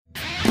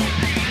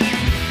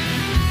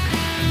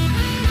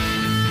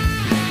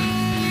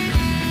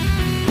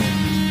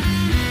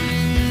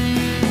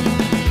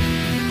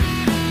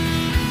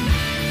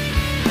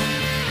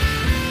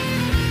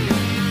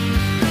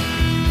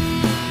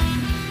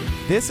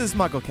This is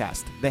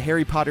MuggleCast, the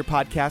Harry Potter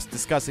podcast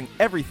discussing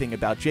everything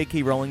about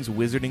J.K. Rowling's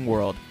Wizarding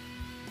World.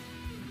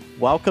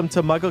 Welcome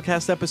to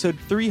MuggleCast episode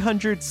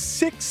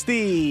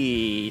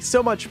 360.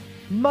 So much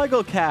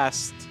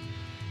MuggleCast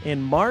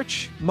in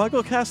March.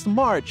 MuggleCast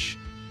March.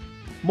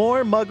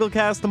 More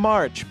MuggleCast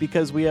March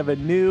because we have a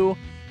new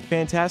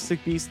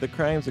Fantastic Beasts: The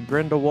Crimes of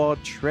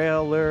Grindelwald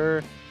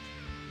trailer.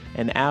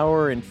 An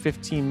hour and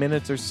 15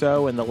 minutes or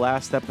so, and the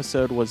last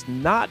episode was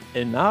not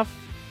enough.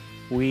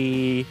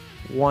 We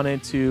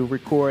wanted to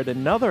record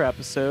another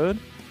episode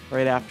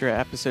right after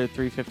episode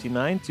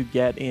 359 to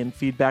get in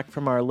feedback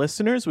from our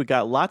listeners. We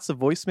got lots of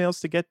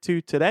voicemails to get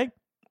to today.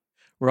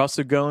 We're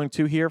also going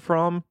to hear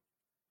from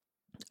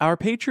our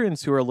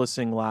patrons who are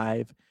listening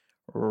live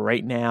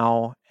right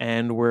now,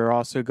 and we're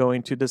also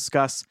going to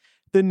discuss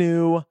the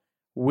new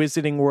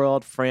Wizarding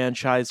World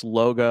franchise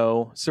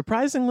logo,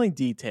 surprisingly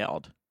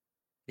detailed.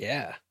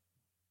 Yeah.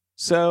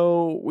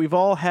 So we've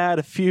all had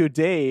a few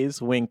days,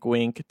 wink,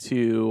 wink,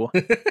 to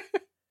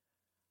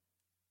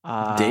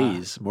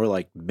days, more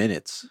like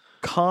minutes.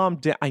 Calm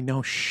down. I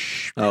know.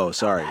 Shh. Oh,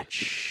 sorry.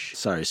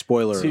 Sorry.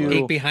 Spoiler alert.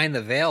 Peek behind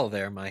the veil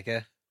there,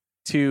 Micah.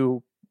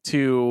 To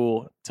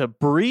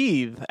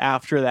breathe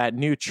after that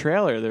new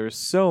trailer. There's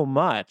so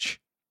much.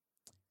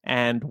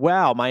 And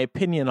wow, my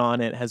opinion on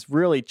it has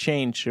really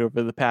changed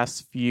over the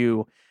past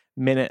few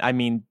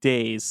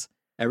days.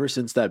 Ever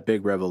since that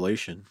big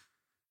revelation.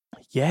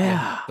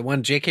 Yeah. The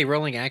one J.K.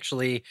 Rowling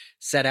actually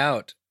set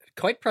out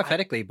quite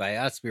prophetically by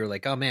us. We were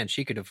like, oh man,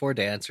 she could afford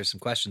to answer some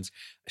questions.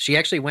 She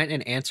actually went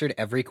and answered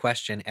every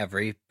question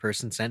every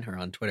person sent her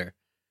on Twitter.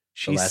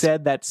 She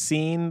said that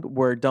scene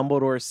where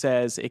Dumbledore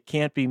says, "It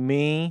can't be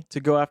me to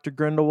go after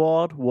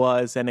Grindelwald,"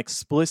 was an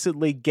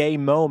explicitly gay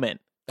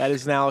moment. That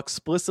is now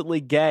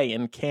explicitly gay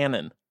in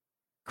canon.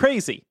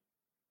 Crazy.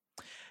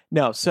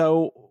 No,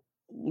 so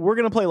we're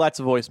going to play lots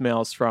of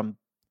voicemails from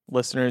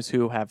listeners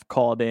who have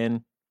called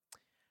in.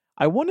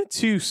 I wanted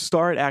to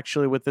start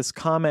actually with this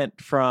comment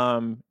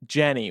from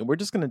Jenny. We're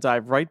just going to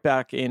dive right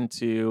back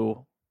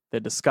into the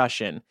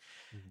discussion.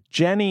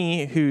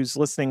 Jenny, who's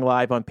listening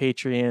live on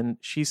Patreon,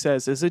 she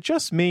says, "Is it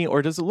just me,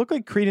 or does it look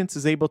like Credence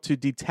is able to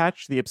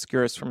detach the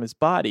Obscurus from his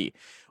body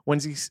when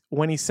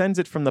he sends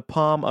it from the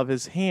palm of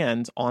his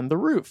hand on the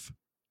roof?"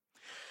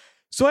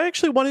 So I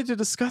actually wanted to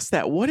discuss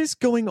that. What is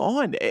going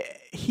on?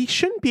 He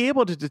shouldn't be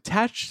able to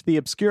detach the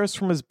Obscurus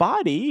from his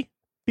body,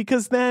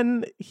 because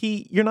then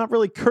you're not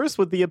really cursed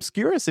with the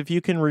Obscurus if you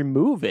can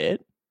remove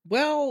it.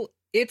 Well,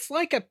 it's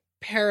like a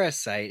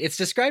parasite. It's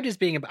described as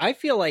being, I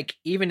feel like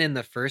even in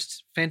the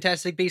first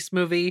Fantastic Beasts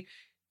movie,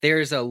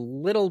 there's a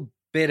little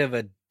bit of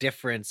a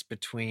difference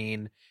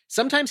between,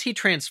 sometimes he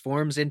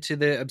transforms into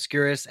the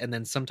Obscurus, and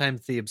then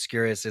sometimes the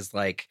Obscurus is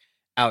like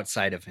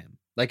outside of him.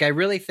 Like, I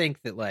really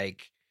think that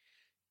like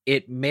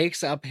it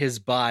makes up his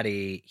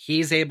body.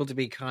 He's able to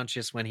be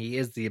conscious when he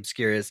is the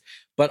Obscurus,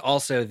 but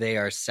also they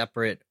are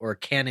separate or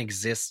can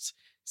exist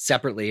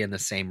separately in the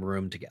same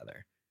room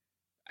together.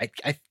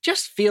 I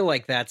just feel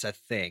like that's a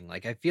thing.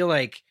 Like, I feel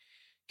like,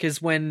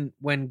 because when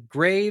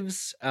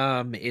Graves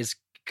is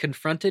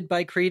confronted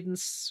by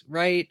Credence,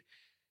 right?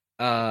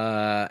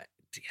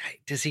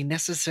 Does he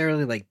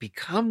necessarily like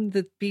become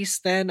the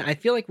beast then? I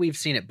feel like we've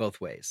seen it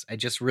both ways. I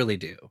just really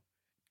do.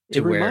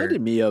 It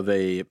reminded me of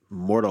a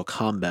Mortal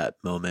Kombat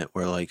moment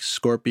where like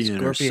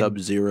Scorpion or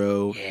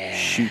Sub-Zero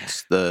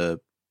shoots the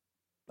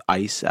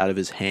ice out of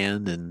his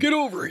hand and get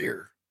over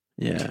here.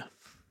 Yeah.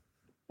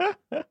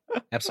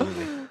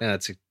 Absolutely. Yeah,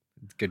 that's a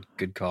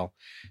good call.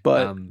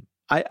 But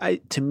I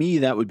to me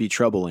that would be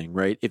troubling,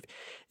 right?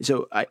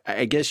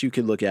 I guess you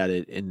could look at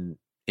it in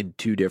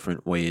two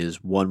different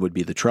ways. One would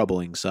be the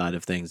troubling side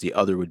of things. The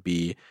other would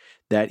be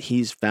that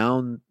he's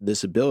found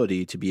this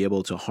ability to be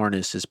able to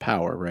harness his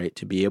power, right?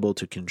 To be able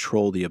to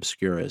control the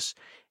Obscurus.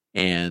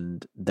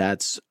 And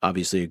that's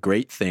obviously a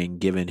great thing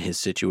given his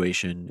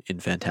situation in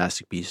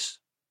Fantastic Beasts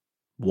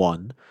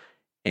 1.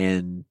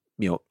 And,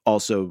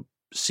 also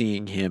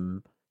seeing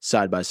him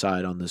side by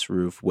side on this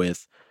roof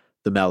with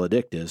the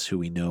Maledictus, who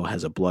we know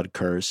has a blood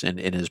curse and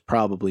is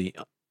probably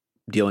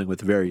dealing with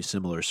very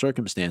similar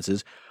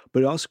circumstances,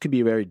 but it also could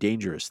be a very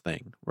dangerous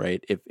thing,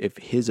 right? If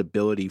his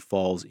ability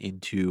falls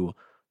into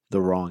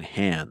the wrong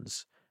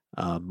hands,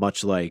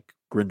 much like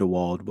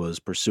Grindelwald was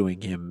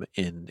pursuing him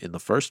in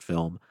the first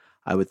film,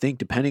 I would think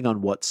depending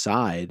on what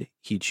side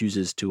he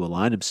chooses to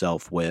align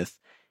himself with,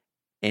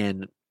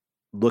 and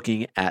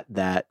looking at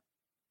that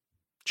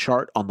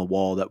chart on the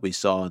wall that we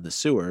saw in the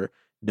sewer,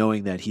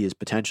 knowing that he is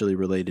potentially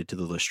related to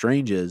the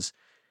Lestranges,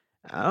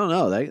 I don't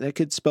know, that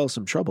could spell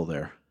some trouble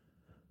there.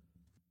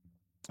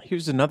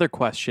 Here's another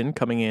question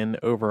coming in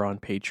over on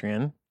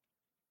Patreon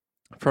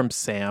from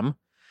Sam.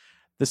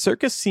 The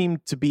circus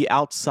seemed to be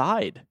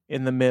outside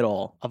in the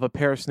middle of a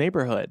Paris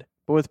neighborhood,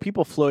 but with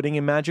people floating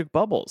in magic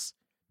bubbles.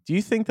 Do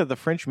you think that the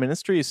French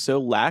ministry is so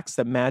lax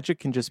that magic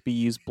can just be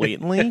used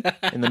blatantly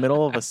in the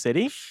middle of a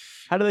city?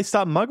 How do they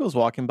stop muggles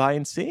walking by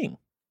and seeing?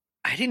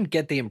 I didn't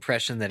get the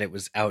impression that it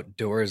was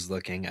outdoors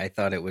looking. I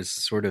thought it was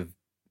sort of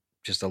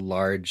just a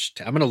large.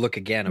 I'm going to look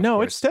again. Of No,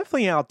 course. it's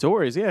definitely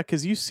outdoors. Yeah,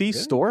 because you see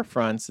Really?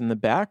 storefronts in the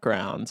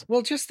background.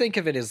 Well, just think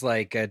of it as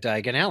like a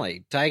Diagon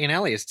Alley. Diagon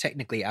Alley is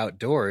technically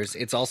outdoors.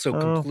 It's also Oh,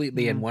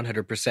 completely and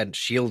 100%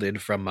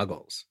 shielded from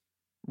muggles.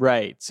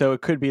 right. So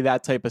it could be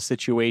that type of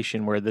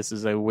situation where this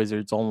is a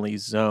wizards only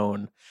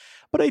zone.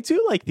 But I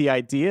do like the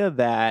idea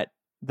that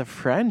the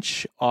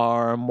French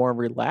are more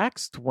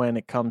relaxed when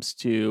it comes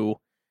to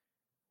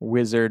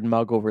wizard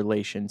muggle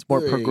relations,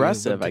 more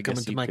progressive, I guess Come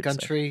into you my could say.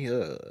 country,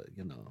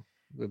 you know.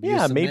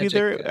 Yeah, maybe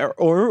they're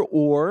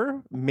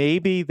or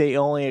maybe they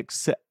only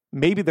accept,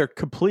 maybe they're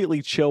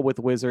completely chill with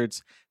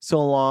wizards so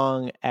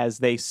long as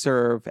they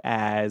serve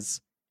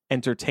as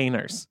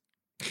entertainers.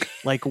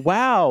 Like,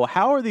 wow,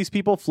 how are these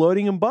people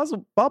floating in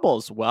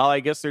bubbles? Well, I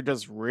guess they're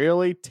just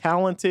really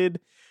talented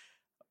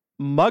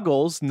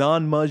muggles,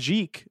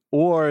 non-magique,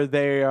 or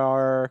they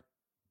are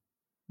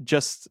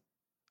just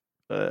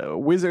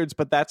wizards,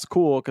 but that's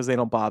cool because they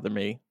don't bother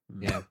me.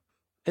 Yeah.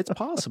 It's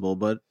possible,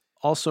 but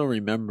also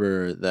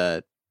remember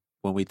that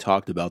when we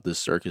talked about this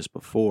circus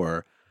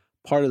before,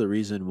 part of the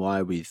reason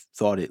why we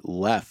thought it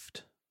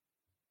left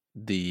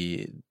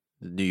the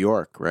New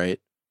York, right,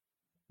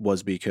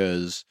 was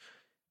because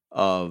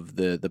of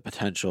the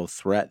potential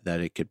threat that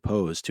it could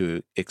pose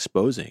to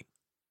exposing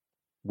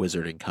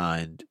wizarding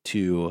kind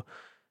to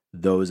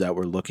those that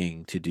were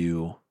looking to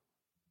do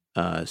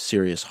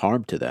serious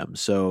harm to them.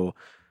 So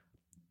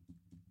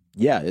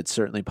yeah, it's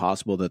certainly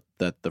possible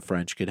that the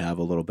French could have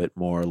a little bit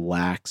more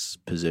lax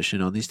position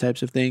on these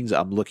types of things.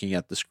 I'm looking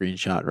at the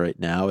screenshot right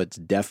now. It's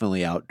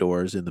definitely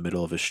outdoors in the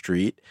middle of a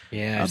street.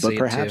 Yeah, but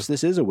perhaps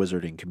this is a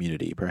wizarding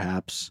community.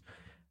 Perhaps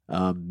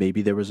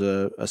maybe there was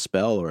a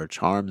spell or a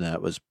charm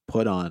that was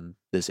put on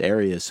this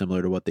area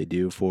similar to what they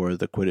do for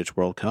the Quidditch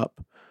World Cup.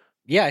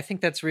 Yeah, I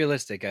think that's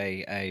realistic.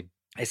 I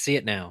see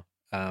it now.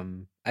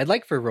 I'd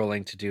like for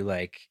Rowling to do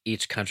like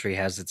each country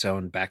has its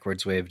own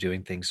backwards way of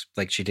doing things,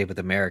 like she did with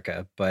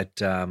America. But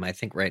I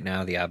think right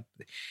now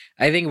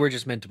I think we're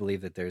just meant to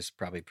believe that there's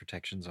probably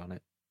protections on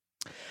it.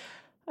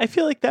 I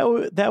feel like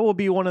that will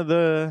be one of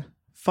the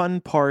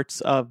fun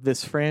parts of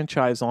this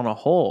franchise on a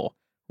whole.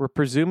 We're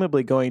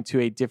presumably going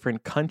to a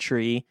different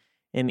country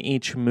in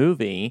each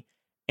movie,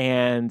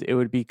 and it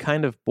would be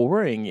kind of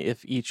boring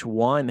if each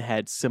one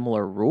had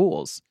similar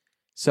rules.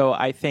 So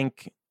I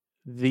think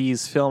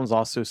these films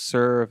also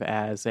serve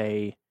as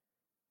a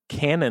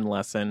canon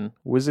lesson,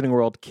 Wizarding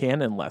World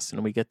canon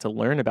lesson. We get to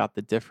learn about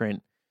the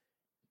different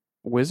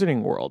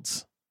Wizarding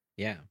Worlds.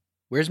 Yeah.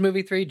 Where's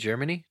movie 3?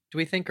 Germany, do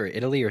we think, or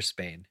Italy or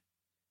Spain?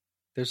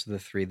 Those are the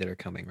 3 that are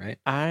coming, right?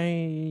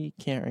 I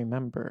can't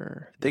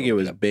remember. I think it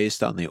was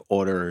based on the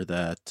order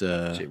that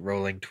J.K.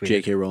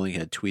 Rowling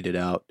had tweeted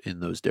out in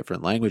those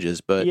different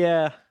languages. But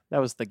yeah, that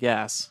was the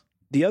guess.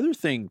 The other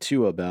thing,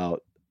 too,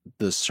 about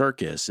the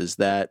circus is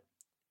that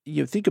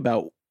you think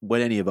about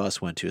when any of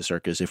us went to a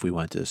circus, if we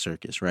went to a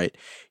circus, right?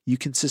 You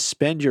can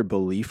suspend your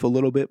belief a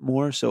little bit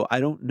more. So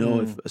I don't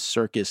know if a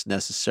circus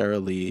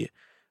necessarily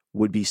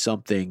would be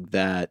something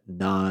that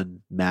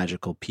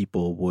non-magical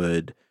people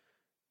would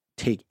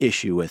take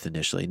issue with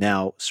initially.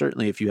 Now,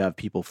 certainly if you have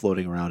people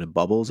floating around in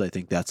bubbles, I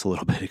think that's a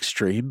little bit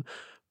extreme.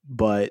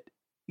 But,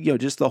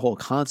 just the whole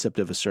concept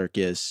of a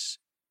circus,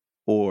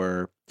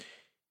 or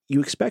you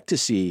expect to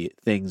see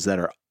things that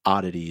are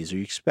oddities, or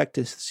you expect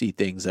to see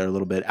things that are a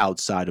little bit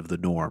outside of the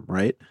norm,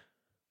 right?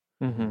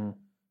 Mm-hmm.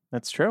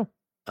 That's true.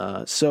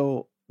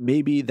 So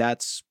maybe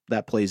that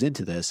plays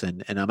into this.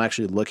 And I'm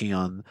actually looking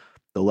on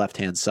the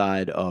left-hand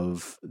side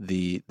of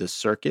the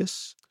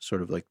circus,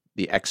 sort of like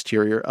the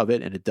exterior of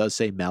it, and it does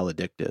say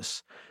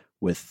Maledictus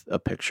with a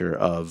picture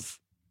of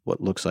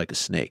what looks like a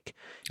snake.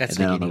 And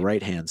then on the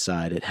right-hand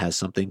side, it has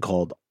something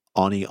called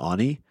Oni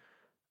Oni.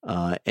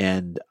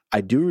 And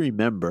I do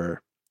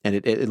remember, and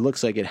it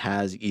looks like it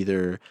has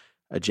either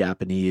a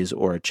Japanese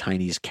or a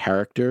Chinese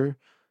character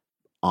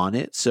on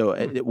it. So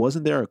it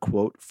wasn't there a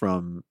quote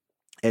from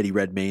Eddie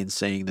Redmayne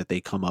saying that they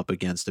come up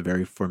against a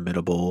very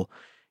formidable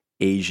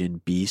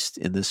Asian beast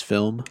in this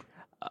film?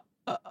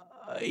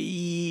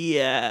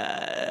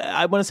 Yeah,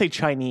 I want to say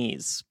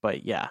Chinese,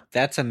 but yeah.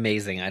 That's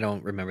amazing. I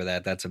don't remember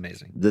that. That's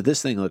amazing.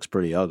 This thing looks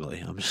pretty ugly.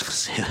 I'm just going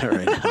to say that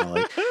right now.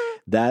 Like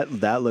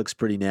that looks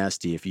pretty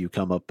nasty if you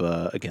come up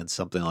against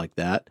something like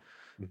that.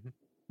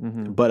 Mm-hmm.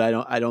 Mm-hmm. But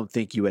I don't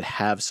think you would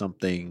have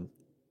something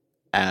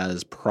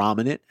as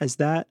prominent as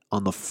that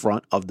on the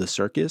front of the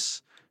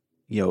circus,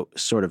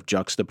 sort of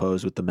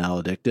juxtaposed with the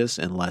Maledictus,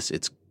 unless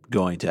it's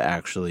going to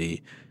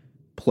actually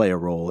play a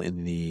role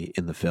in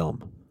the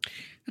film.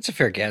 That's a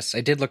fair guess.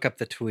 I did look up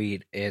the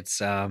tweet. It's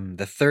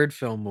the third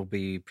film will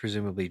be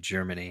presumably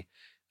Germany,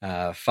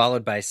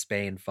 followed by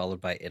Spain, followed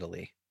by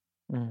Italy.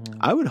 Mm-hmm.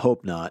 I would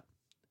hope not.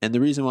 And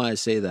the reason why I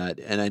say that,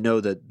 and I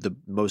know that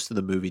most of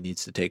the movie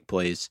needs to take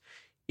place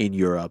in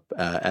Europe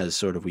as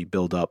sort of we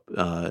build up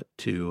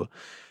to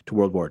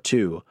World War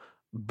II,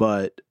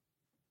 but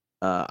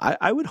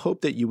I would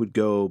hope that you would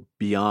go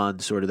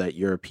beyond sort of that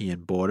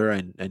European border.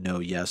 I know,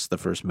 yes, the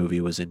first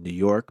movie was in New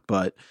York,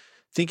 but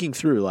thinking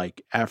through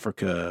like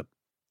Africa,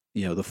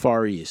 the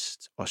Far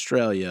East,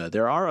 Australia,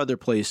 there are other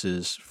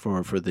places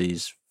for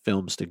these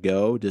films to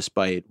go,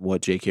 despite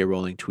what J.K.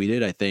 Rowling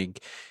tweeted. I think,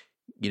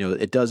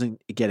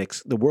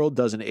 the world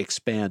doesn't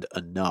expand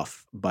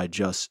enough by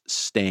just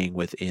staying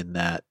within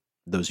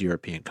those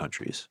European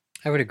countries.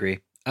 I would agree.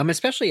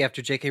 Especially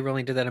after J.K.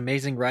 Rowling did that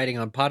amazing writing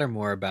on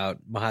Pottermore about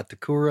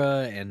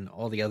Mahathakura and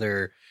all the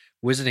other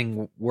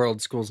Wizarding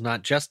World schools,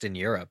 not just in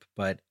Europe,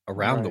 but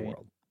around the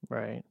world.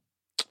 Right.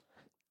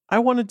 I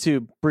wanted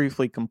to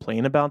briefly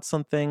complain about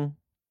something,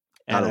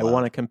 and I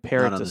want to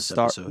compare it to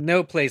Star Wars.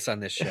 No place on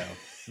this show.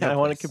 I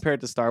want to compare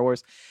it to Star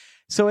Wars.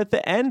 So at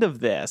the end of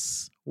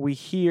this, we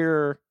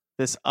hear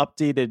this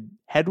updated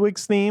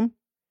Hedwig's theme,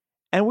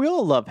 and we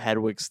all love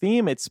Hedwig's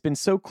theme. It's been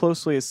so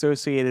closely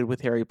associated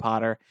with Harry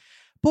Potter.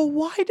 But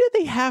why do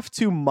they have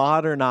to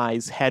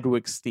modernize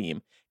Hedwig's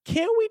theme?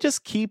 Can't we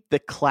just keep the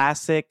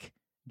classic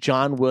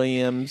John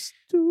Williams?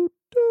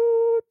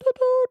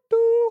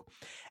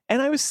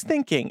 And I was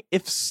thinking,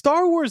 if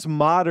Star Wars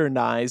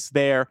modernized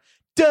their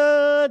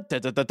da da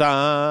da da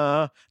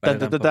da da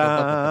da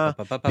da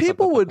da,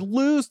 people would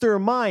lose their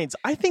minds.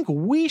 I think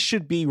we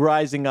should be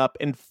rising up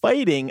and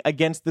fighting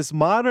against this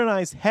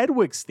modernized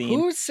Hedwig's theme.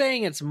 Who's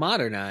saying it's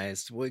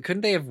modernized?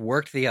 Couldn't they have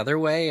worked the other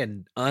way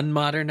and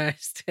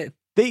unmodernized it?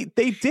 They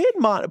did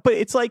but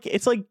it's like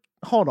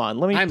hold on,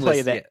 let me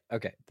play that.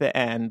 Okay, the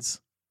ends.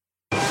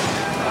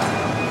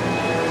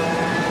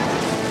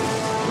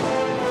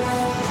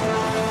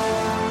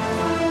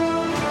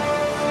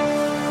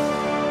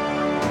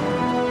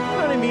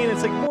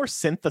 It's like more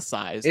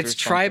synthesized. It's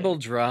tribal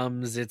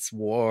drums. It's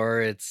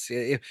war.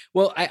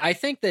 I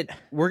think that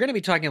we're going to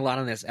be talking a lot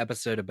on this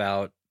episode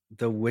about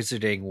the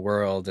Wizarding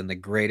World and the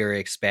greater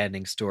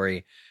expanding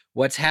story.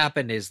 What's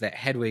happened is that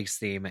Hedwig's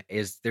theme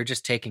is they're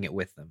just taking it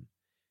with them.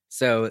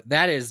 So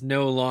that is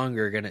no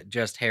longer going to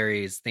just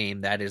Harry's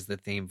theme. That is the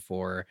theme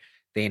for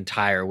the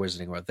entire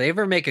Wizarding World. If they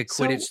ever make a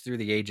Quidditch Through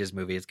the Ages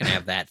movie, it's going to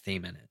have that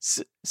theme in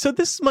it. So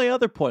this is my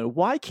other point.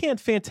 Why can't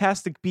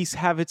Fantastic Beasts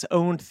have its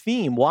own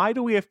theme? Why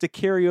do we have to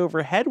carry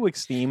over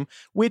Hedwig's theme,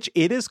 which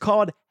it is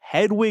called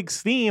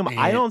Hedwig's theme? Man.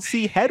 I don't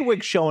see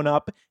Hedwig showing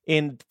up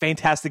in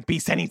Fantastic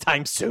Beasts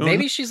anytime soon.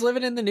 Maybe she's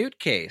living in the Newt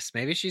case.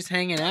 Maybe she's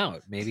hanging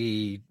out.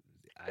 Maybe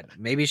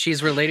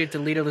she's related to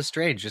Lita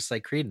Lestrange, just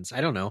like Credence.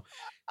 I don't know.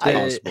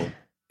 Possible.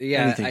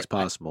 Yeah, anything's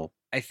possible.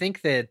 I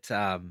think that...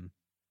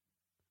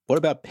 what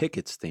about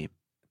Pickett's theme?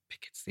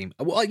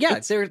 Well, yeah,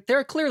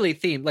 they're clearly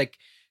themed. Like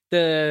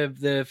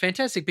the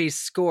Fantastic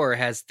Beasts score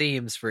has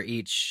themes for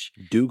each.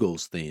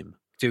 Dougal's theme.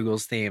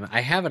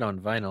 I have it on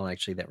vinyl,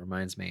 actually. That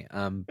reminds me.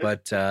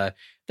 But there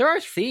are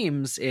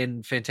themes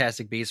in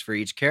Fantastic Beasts for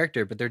each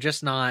character, but they're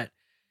just not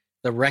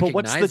the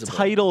recognizable. But what's the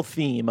title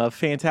theme of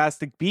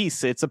Fantastic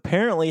Beasts? It's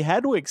apparently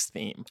Hedwig's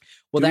theme.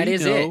 Well, that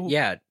is it.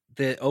 Yeah.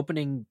 The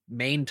opening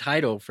main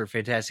title for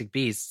Fantastic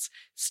Beasts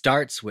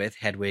starts with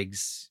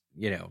Hedwig's,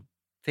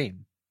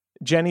 theme.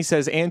 Jenny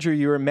says, Andrew,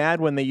 you were mad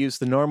when they used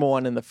the normal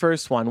one in the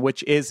first one.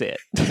 Which is it?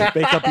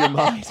 Make up your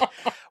mind.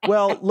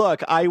 Well,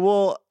 look, I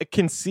will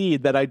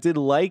concede that I did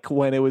like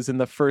when it was in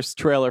the first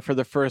trailer for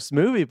the first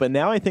movie, but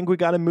now I think we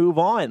got to move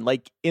on.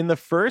 Like in the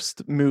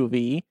first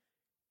movie,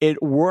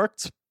 it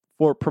worked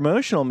for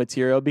promotional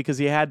material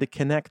because you had to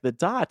connect the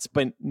dots.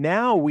 But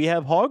now we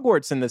have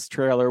Hogwarts in this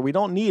trailer. We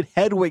don't need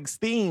Hedwig's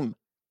theme.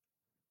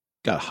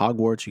 Got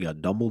Hogwarts, you got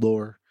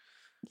Dumbledore.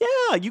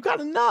 Yeah, you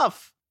got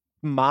enough.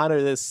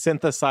 Monitor this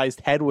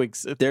synthesized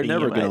Hedwig's They're theme.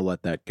 never going to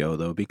let that go,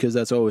 though, because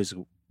that's always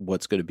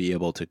what's going to be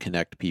able to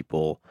connect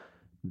people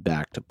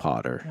back to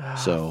Potter.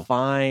 So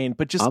fine,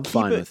 but just I'm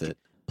fine with it.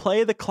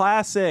 Play the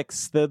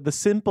classics, the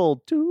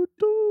simple.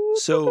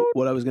 So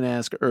what I was going to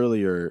ask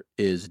earlier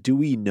is, do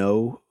we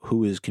know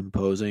who is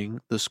composing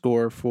the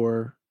score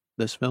for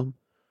this film?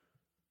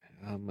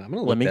 I'm gonna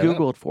look Let me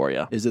Google it for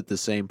you. Is it the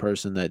same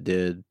person that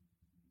did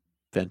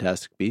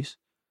Fantastic Beasts?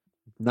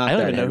 I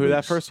don't even know who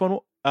that first one.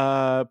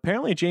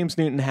 Apparently James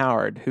Newton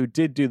Howard, who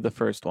did do the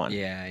first one.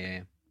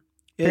 Yeah.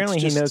 Apparently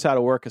he knows how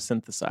to work a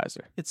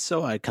synthesizer. It's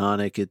so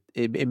iconic.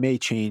 It may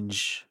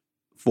change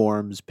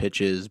forms,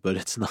 pitches, but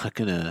it's not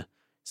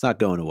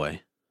going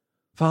away.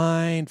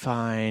 Fine.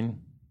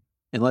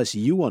 Unless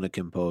you want to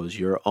compose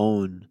your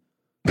own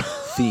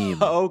theme.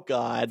 Oh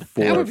God,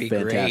 for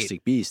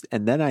Fantastic Beast,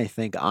 and then I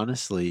think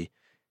honestly,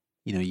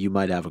 you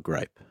might have a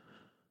gripe.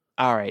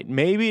 All right,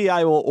 maybe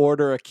I will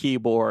order a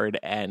keyboard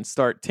and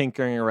start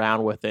tinkering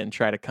around with it and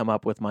try to come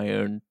up with my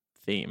own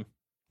theme.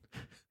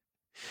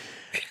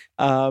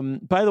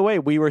 By the way,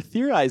 we were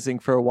theorizing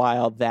for a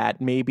while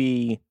that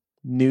maybe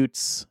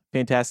Newt's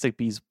Fantastic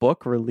Beasts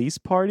book release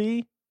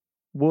party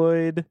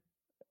would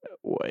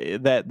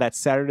that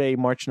Saturday,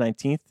 March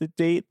 19th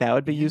date, that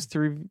would be used to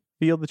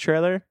reveal the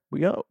trailer. We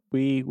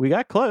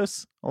got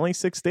close. Only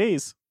 6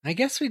 days. I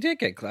guess we did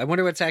get close. I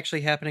wonder what's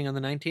actually happening on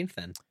the 19th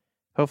then.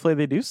 Hopefully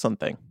they do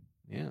something.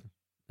 Yeah,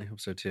 I hope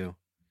so too.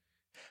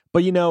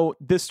 But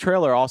this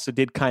trailer also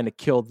did kind of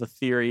kill the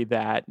theory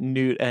that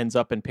Newt ends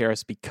up in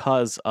Paris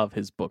because of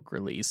his book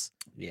release.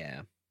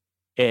 Yeah.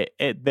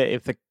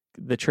 If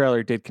the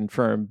trailer did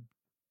confirm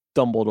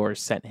Dumbledore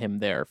sent him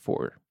there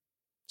for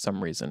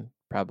some reason,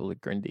 probably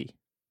Grindy.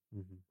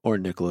 Or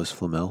Nicholas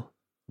Flamel.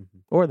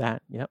 Or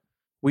that, yep.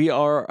 We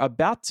are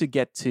about to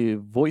get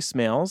to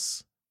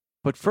voicemails,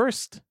 but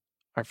first,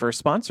 our first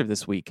sponsor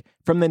this week.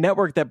 From the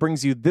network that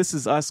brings you This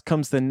Is Us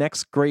comes the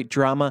next great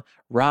drama,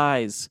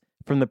 Rise,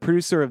 from the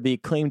producer of the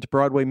acclaimed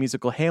Broadway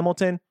musical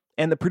Hamilton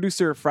and the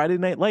producer of Friday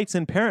Night Lights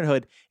and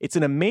Parenthood. It's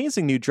an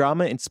amazing new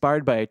drama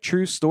inspired by a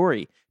true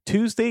story.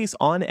 Tuesdays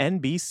on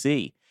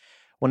NBC.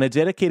 When a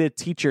dedicated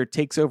teacher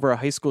takes over a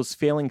high school's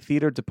failing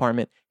theater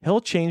department,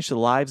 he'll change the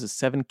lives of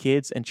 7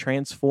 kids and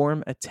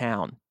transform a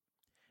town.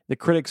 The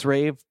critics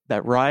rave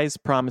that Rise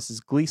promises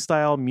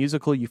Glee-style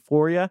musical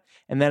euphoria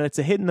and that it's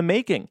a hit in the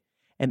making.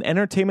 And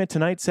Entertainment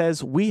Tonight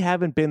says, we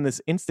haven't been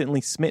this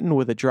instantly smitten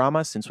with a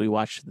drama since we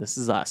watched This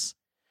Is Us.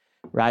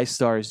 Rise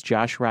stars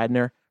Josh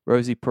Radnor,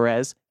 Rosie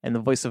Perez, and the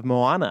voice of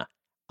Moana,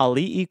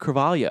 Ali'i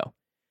Carvalho.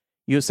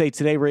 USA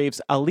Today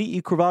raves,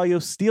 Ali'i Carvalho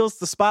steals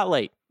the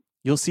spotlight.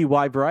 You'll see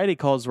why Variety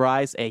calls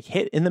Rise a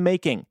hit in the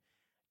making.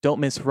 Don't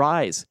miss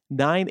Rise,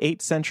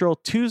 9/8 Central,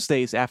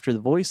 Tuesdays after The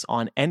Voice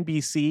on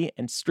NBC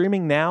and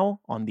streaming now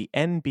on the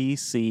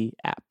NBC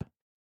app.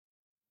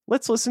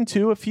 Let's listen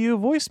to a few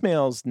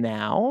voicemails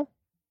now.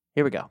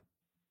 Here we go.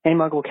 Hey,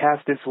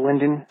 MuggleCast, it's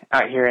Lyndon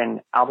out here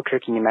in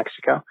Albuquerque, New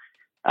Mexico.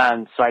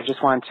 So I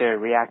just wanted to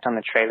react on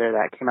the trailer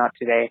that came out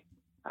today.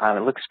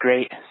 It looks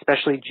great,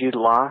 especially Jude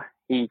Law.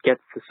 He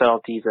gets the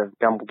subtleties of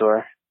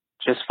Dumbledore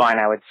just fine,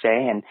 I would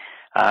say. And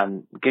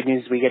good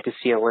news, we get to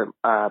see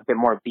a bit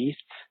more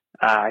beasts.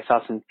 I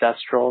saw some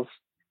Thestrals.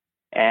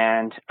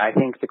 And I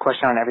think the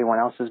question on everyone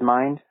else's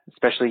mind,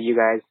 especially you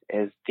guys,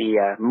 is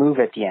the move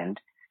at the end.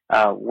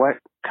 What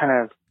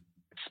kind of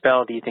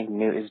spell do you think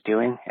Newt is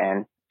doing?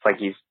 And it's like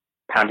he's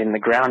pounding the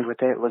ground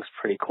with it. It looks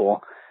pretty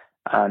cool.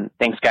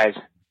 Thanks, guys.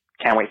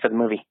 Can't wait for the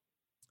movie.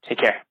 Take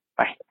care.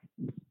 Bye.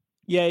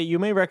 Yeah, you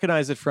may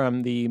recognize it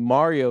from the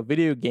Mario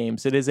video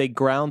games. It is a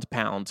ground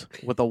pound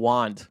with a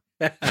wand.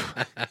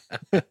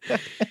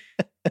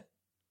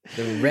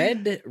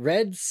 The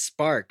red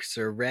sparks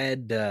or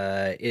red.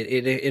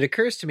 It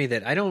occurs to me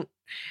that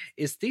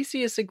is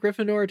Theseus a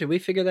Gryffindor? Did we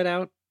figure that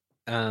out?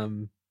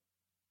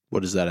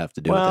 What does that have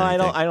to do Well,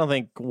 with anything? I don't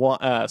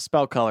think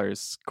spell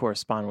colors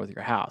correspond with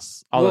your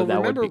house. Although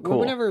that would be cool.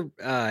 Whenever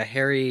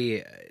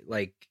Harry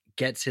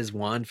gets his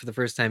wand for the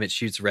first time, it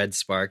shoots red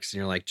sparks, and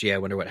you're like, gee, I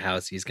wonder what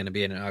house he's going to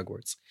be in at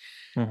Hogwarts.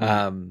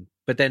 Mm-hmm.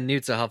 But then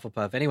Newt's a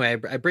Hufflepuff. Anyway,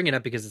 I bring it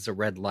up because it's a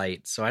red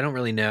light, so I don't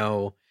really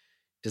know.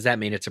 Does that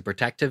mean it's a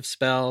protective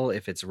spell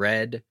if it's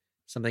red?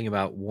 Something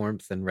about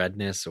warmth and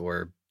redness,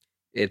 or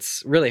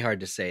it's really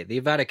hard to say.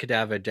 The Avada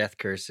Kedavra death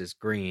curse is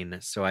green,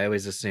 so I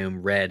always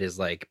assume red is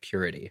like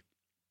purity.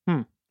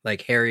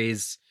 Like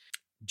Harry's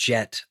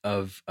jet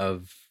of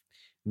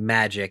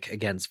magic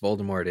against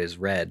Voldemort is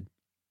red.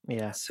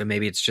 Yeah. So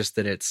maybe it's just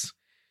that it's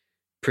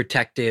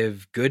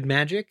protective good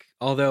magic.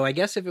 Although I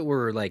guess if it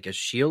were like a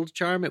shield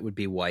charm, it would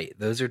be white.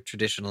 Those are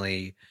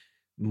traditionally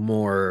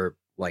more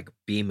like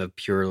beam of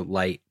pure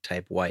light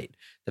type white.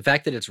 The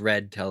fact that it's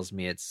red tells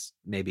me it's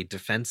maybe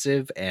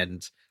defensive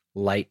and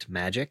light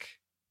magic.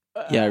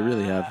 Yeah, I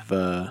really have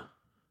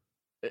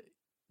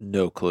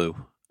no clue.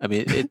 I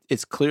mean,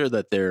 it's clear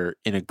that they're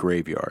in a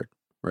graveyard,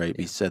 right?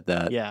 We said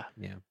that. Yeah.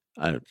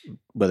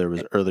 Whether it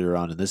was earlier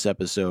on in this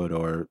episode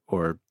or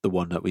the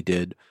one that we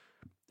did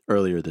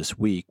earlier this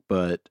week,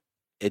 but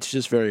it's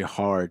just very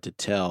hard to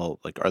tell.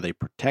 Like, are they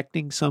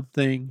protecting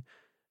something?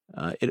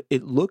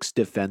 It looks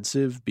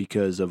defensive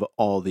because of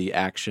all the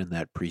action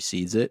that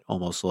precedes it,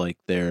 almost like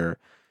they're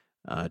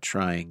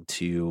trying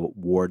to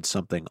ward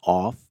something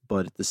off.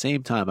 But at the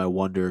same time, I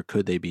wonder,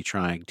 could they be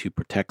trying to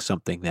protect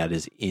something that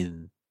is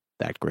in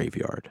that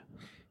graveyard?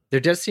 There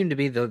does seem to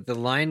be the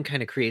line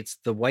kind of creates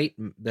the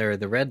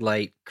red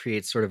light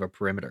creates sort of a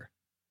perimeter,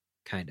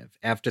 kind of.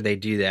 After they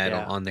do that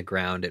on the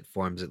ground, it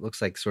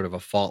looks like sort of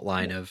a fault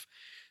line of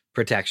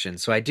protection.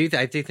 So I do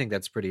think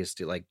that's pretty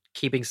astute, like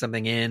keeping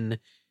something in,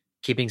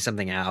 keeping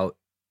something out.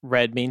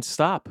 Red means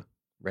stop.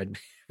 Red.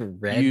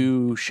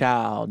 You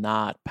shall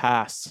not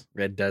pass.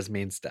 Red does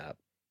mean stop.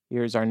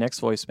 Here's our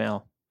next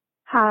voicemail.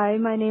 Hi,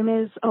 my name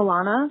is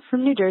Alana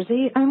from New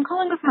Jersey. I'm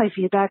calling with my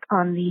feedback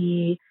on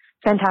the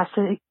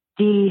Fantastic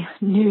Beasts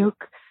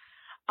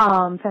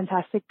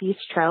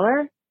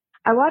trailer.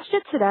 I watched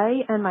it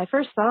today, and my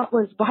first thought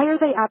was, why are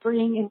they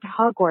operating into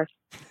Hogwarts?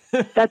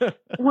 That's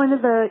one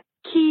of the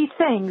key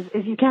things,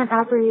 is you can't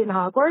operate in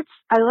Hogwarts.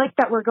 I like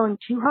that we're going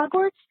to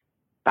Hogwarts,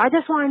 but I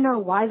just want to know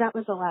why that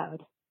was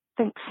allowed.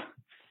 Thanks.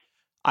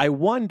 I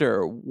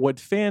wonder, would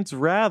fans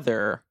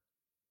rather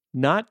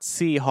not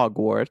see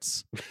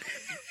Hogwarts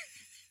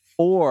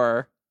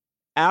or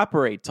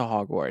apparate to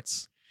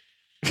Hogwarts?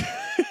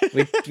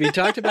 we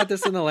talked about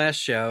this in the last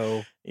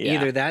show. Yeah.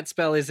 Either that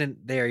spell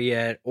isn't there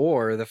yet,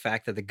 or the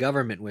fact that the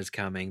government was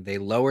coming, they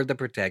lowered the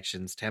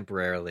protections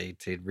temporarily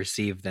to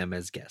receive them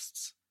as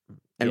guests.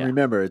 And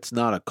remember, it's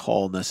not a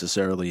call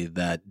necessarily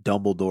that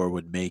Dumbledore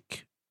would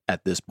make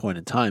at this point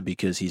in time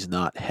because he's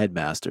not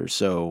headmaster.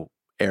 So,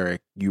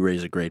 Eric, you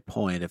raise a great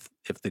point. If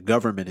the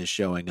government is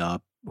showing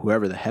up,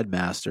 whoever the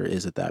headmaster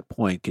is at that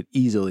point could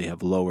easily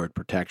have lowered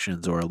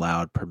protections or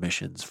allowed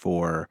permissions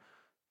for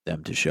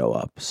them to show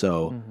up.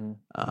 So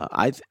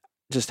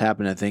just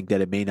happen to think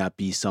that it may not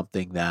be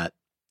something that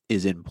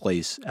is in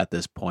place at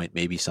this point.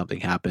 Maybe something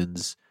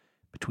happens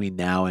between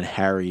now and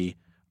Harry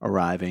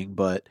arriving.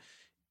 But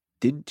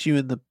didn't you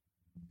in the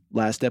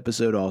last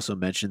episode also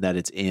mention that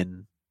it's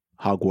in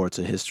Hogwarts: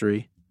 A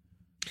History?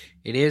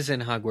 It is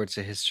in Hogwarts: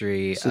 A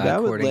History. So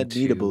that would lead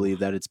me to believe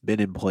that it's been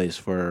in place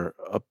for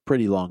a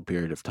pretty long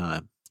period of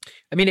time.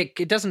 I mean,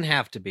 it doesn't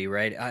have to be,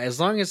 right? As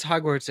long as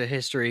Hogwarts: A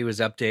History was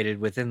updated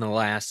within the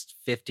last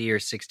 50 or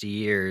 60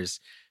 years,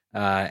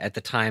 at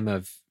the time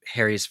of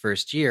Harry's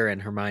first year,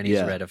 and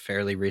Hermione's read a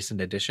fairly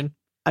recent edition.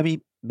 I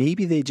mean,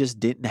 maybe they just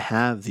didn't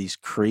have these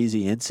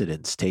crazy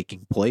incidents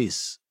taking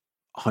place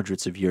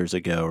hundreds of years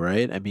ago,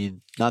 right? I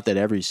mean, not that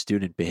every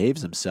student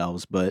behaves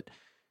themselves, but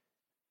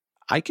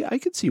I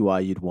could see why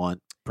you'd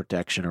want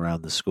protection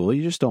around the school.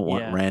 You just don't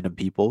want random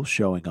people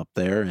showing up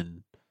there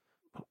and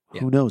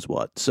who knows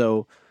what.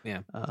 So,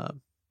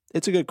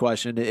 it's a good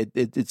question.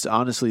 It's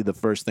honestly the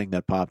first thing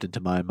that popped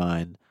into my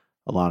mind,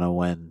 Alana,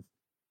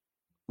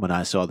 when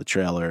I saw the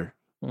trailer.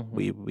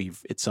 Mm-hmm.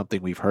 It's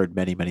something we've heard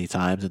many, many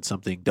times, and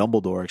something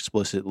Dumbledore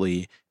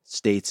explicitly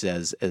states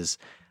as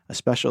a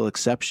special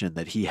exception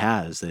that he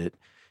has, that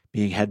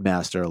being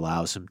headmaster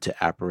allows him to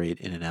apparate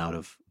in and out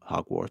of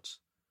Hogwarts.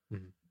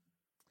 Mm-hmm.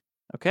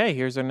 Okay,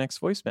 here's our next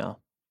voicemail.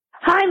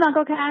 Hi,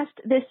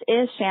 MuggleCast. This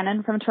is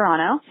Shannon from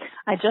Toronto.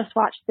 I just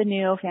watched the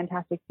new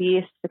Fantastic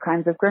Beasts: The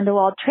Crimes of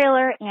Grindelwald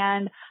trailer,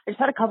 and I just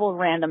had a couple of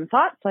random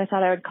thoughts, so I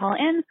thought I would call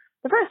in.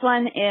 The first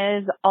one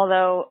is,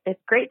 although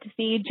it's great to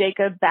see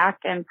Jacob back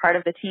and part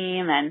of the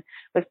team, and it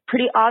was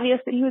pretty obvious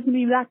that he was going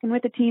to be back and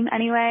with the team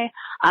anyway,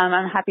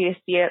 I'm happy to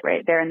see it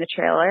right there in the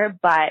trailer,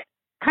 but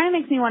kind of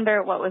makes me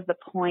wonder what was the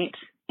point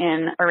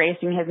in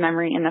erasing his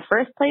memory in the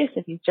first place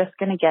if he's just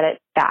going to get it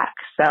back.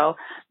 So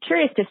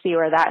curious to see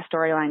where that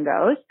storyline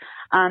goes.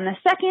 The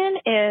second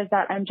is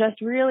that I'm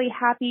just really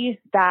happy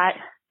that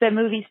the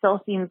movie still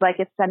seems like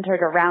it's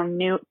centered around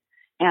Newt,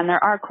 and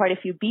there are quite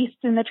a few beasts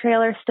in the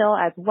trailer still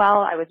as well.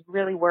 I was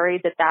really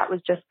worried that that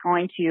was just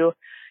going to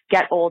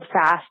get old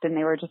fast and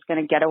they were just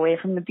going to get away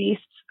from the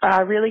beasts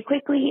really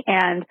quickly.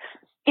 And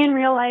in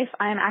real life,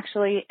 I'm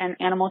actually an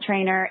animal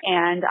trainer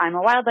and I'm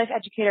a wildlife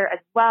educator as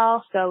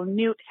well. So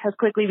Newt has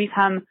quickly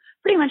become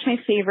pretty much my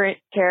favorite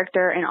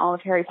character in all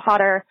of Harry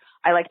Potter.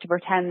 I like to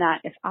pretend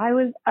that if I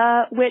was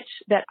a witch,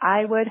 that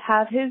I would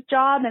have his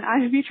job and I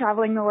would be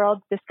traveling the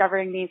world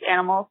discovering these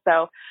animals.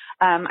 So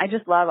I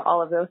just love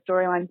all of those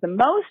storylines the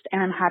most,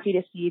 and I'm happy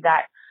to see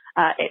that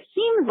it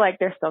seems like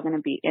they're still going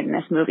to be in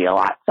this movie a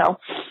lot. So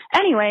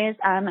anyways,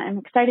 I'm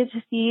excited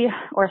to see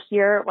or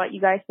hear what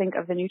you guys think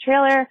of the new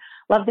trailer.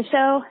 Love the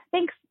show.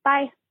 Thanks.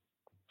 Bye.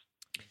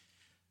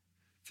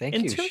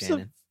 Thank you,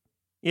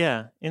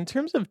 Shannon. In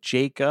terms of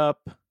Jacob,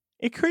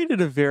 it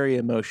created a very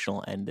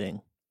emotional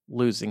ending,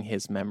 losing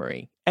his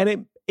memory.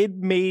 And it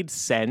made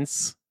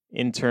sense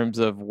in terms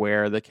of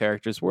where the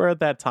characters were at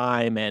that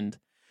time and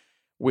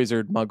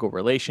wizard-muggle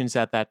relations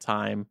at that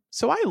time.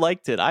 So I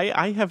liked it.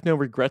 I have no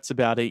regrets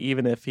about it,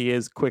 even if he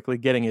is quickly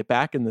getting it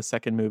back in the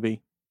second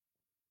movie.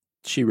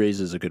 She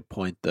raises a good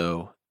point,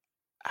 though.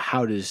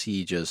 How does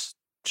he just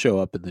show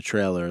up in the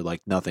trailer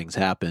like nothing's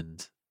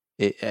happened?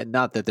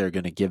 Not that they're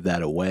going to give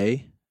that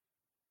away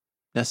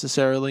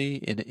necessarily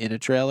in a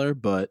trailer,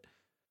 but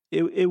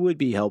it would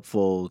be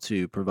helpful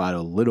to provide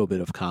a little bit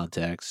of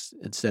context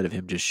instead of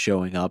him just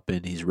showing up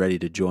and he's ready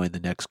to join the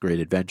next great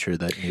adventure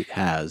that Newt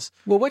has.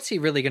 Well, what's he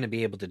really going to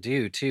be able to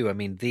do, too? I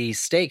mean, the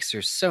stakes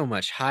are so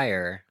much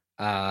higher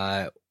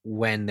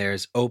when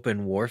there's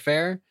open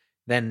warfare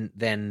than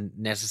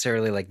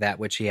necessarily like that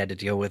which he had to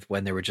deal with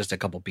when there were just a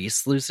couple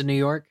beasts loose in New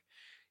York.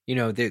 You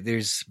know,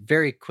 there's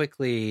very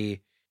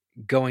quickly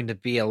going to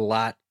be a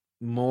lot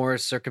more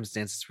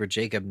circumstances where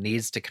Jacob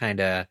needs to kind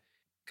of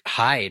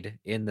hide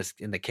in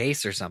the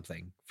case or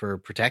something for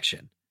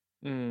protection,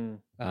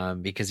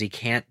 because he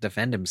can't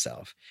defend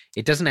himself.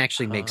 It doesn't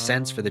actually make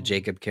sense for the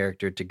Jacob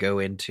character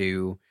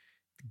to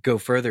go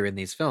further in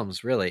these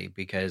films, really,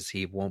 because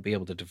he won't be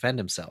able to defend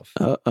himself.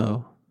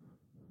 Uh-oh.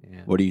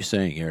 Yeah. What are you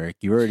saying, Eric?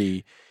 You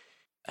already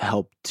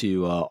helped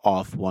to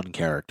off one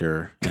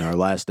character in our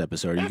last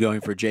episode. Are you going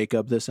for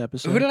Jacob this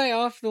episode? Who did I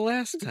off the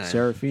last time?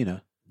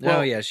 Serafina.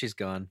 Oh, yeah, she's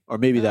gone. Or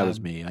maybe that was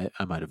me.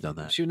 I might have done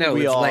that.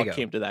 We all Lego.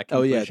 Came to that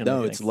Oh, yeah. conclusion.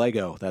 No, it's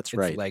Lego. That's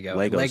right. Lego.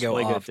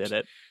 Lego did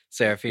it.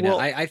 Serafina. Well,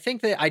 I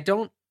think that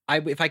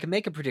if I can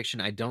make a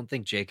prediction, I don't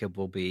think Jacob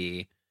will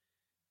be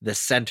the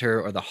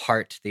center or the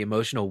heart, the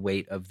emotional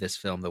weight of this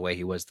film the way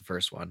he was the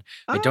first one.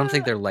 I don't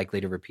think they're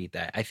likely to repeat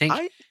that.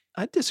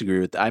 I disagree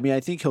with that. I mean,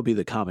 I think he'll be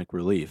the comic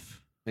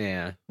relief.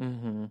 Yeah.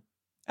 Mm-hmm.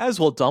 As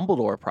will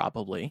Dumbledore,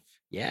 probably.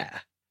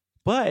 Yeah.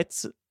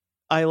 But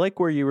I like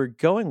where you were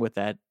going with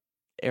that,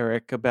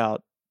 Eric,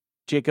 about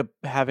Jacob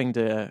having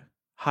to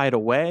hide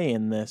away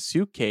in the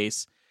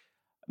suitcase.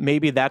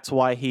 Maybe that's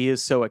why he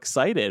is so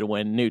excited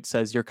when Newt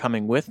says, "You're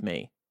coming with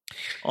me."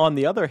 On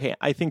the other hand,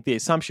 I think the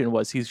assumption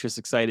was he's just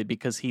excited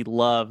because he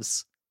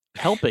loves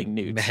helping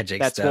Newt.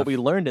 That's stuff. what we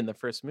learned in the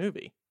first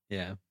movie.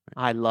 Yeah.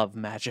 I love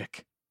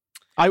magic.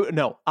 I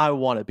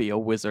want to be a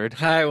wizard.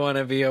 I want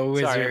to be a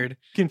wizard. Sorry, I'm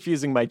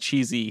confusing my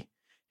cheesy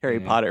Harry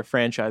Yeah. Potter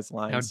franchise How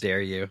lines.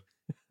 dare you?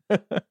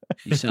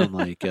 You sound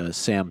like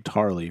Sam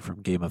Tarley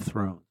from Game of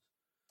Thrones.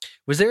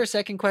 Was there a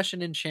second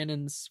question in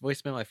Shannon's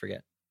voicemail? I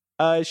forget.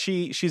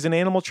 She's an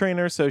animal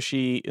trainer, so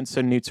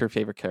Newt's her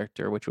favorite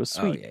character, which was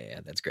sweet. Oh, yeah.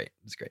 That's great.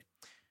 That's great.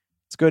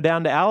 Let's go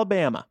down to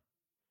Alabama.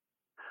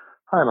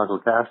 Hi, Michael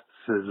Cast.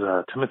 This is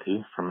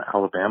Timothy from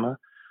Alabama.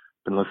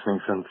 Been listening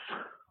since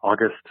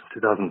August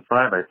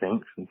 2005, I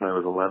think, since I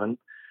was 11.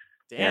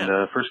 Damn.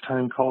 And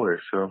first-time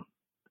caller. So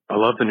I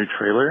love the new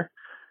trailer.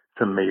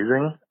 It's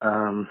amazing.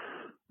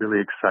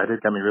 Really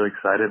excited. Got me really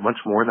excited. Much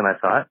more than I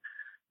thought.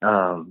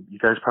 You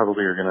guys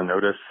probably are going to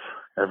notice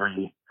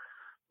every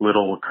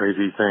little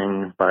crazy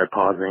thing by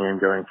pausing and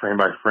going frame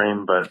by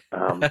frame. But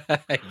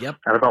Yep.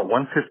 at about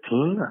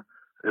 1:15,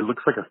 it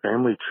looks like a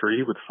family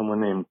tree with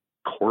someone named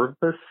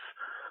Corvus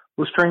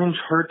Lestrange,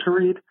 hard to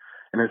read.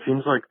 And it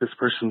seems like this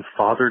person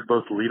fathered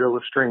both Lita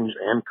Lestrange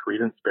and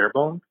Credence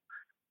Barebones.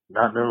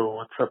 Not know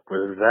what's up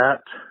with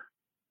that.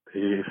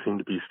 They seem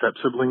to be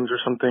step-siblings or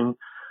something.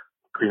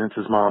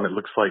 Credence's mom, it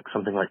looks like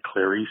something like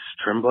Clarice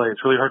Tremblay. It's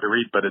really hard to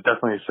read, but it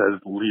definitely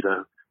says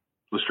Lita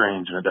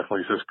Lestrange, and it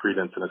definitely says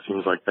Credence, and it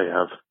seems like they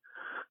have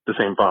the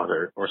same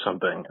father or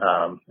something.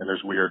 And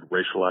there's weird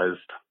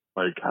racialized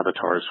like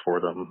avatars for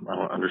them. I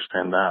don't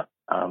understand that.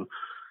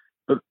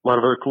 But a lot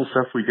of other cool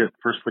stuff. We get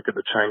first look at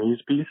the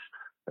Chinese beast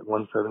at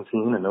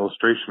 1:17, an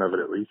illustration of it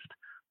at least.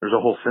 There's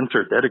a whole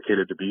center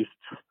dedicated to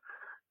beasts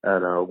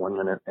at 1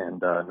 minute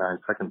and 9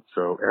 seconds.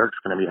 So Eric's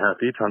going to be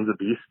happy. Tons of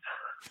beasts.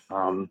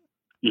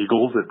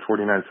 Eagles at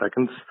 49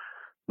 seconds.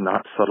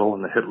 Not subtle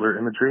in the Hitler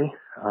imagery.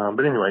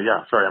 But anyway,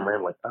 yeah, sorry, I'm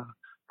rambling.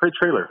 Great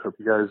trailer. Hope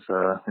you guys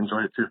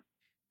enjoy it too.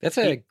 That's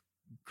a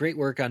great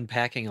work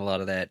unpacking a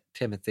lot of that,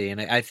 Timothy.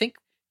 And I think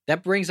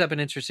that brings up an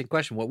interesting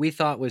question. What we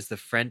thought was the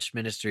French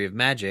Ministry of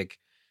Magic,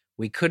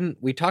 we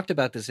talked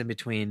about this in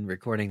between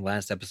recording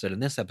last episode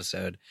and this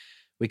episode.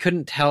 We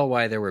couldn't tell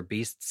why there were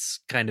beasts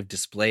kind of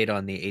displayed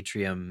on the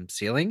atrium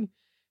ceiling,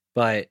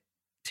 but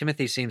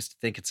Timothy seems to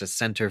think it's a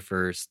center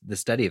for the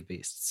study of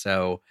beasts.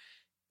 So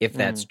if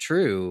that's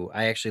true,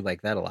 I actually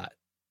like that a lot.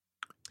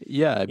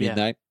 Yeah, I mean,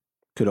 that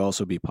could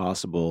also be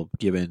possible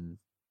given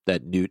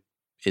that Newt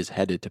is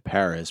headed to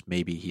Paris.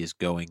 Maybe he is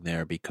going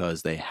there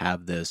because they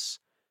have this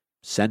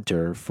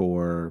center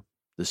for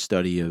the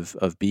study of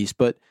beasts.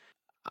 But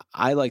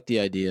I like the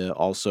idea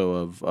also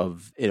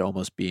of it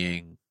almost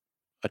being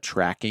a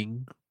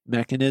tracking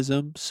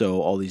mechanism.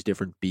 So all these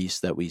different beasts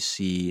that we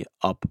see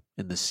up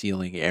in the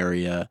ceiling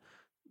area,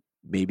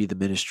 maybe the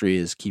ministry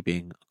is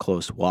keeping a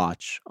close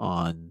watch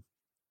on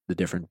the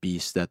different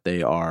beasts that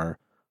they are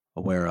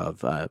aware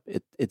of.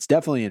 It's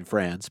definitely in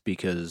France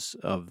because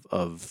of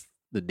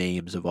the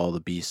names of all the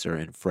beasts are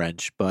in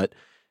French, but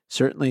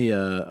certainly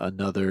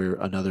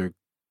another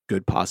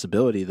good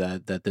possibility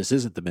that this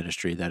isn't the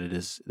ministry, that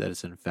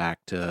it's in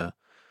fact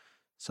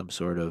some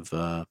sort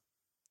of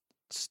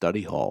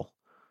study hall.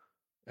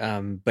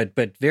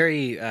 But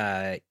very,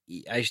 I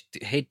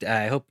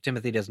hope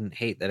Timothy doesn't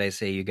hate that I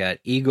say you got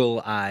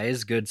eagle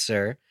eyes, good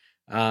sir.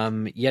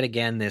 Yet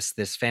again,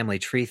 this family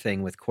tree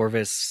thing with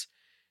Corvus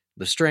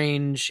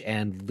Lestrange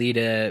and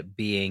Lita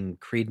being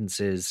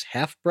Credence's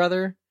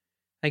half-brother,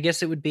 I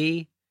guess it would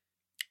be.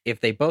 If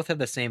they both have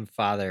the same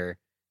father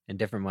and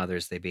different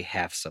mothers, they'd be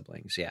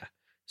half-siblings, yeah.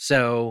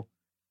 So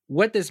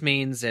what this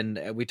means,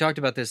 and we talked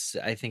about this,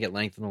 I think, at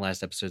length in the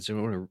last episode, so I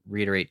don't want to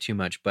reiterate too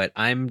much, but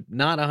I'm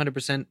not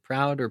 100%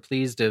 proud or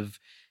pleased of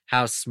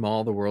how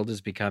small the world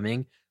is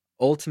becoming.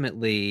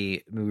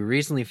 Ultimately, we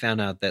recently found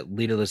out that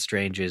Lita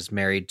Lestrange is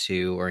married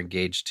to or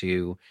engaged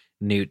to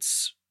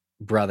Newt's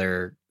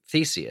brother,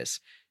 Theseus.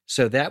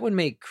 So that would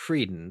make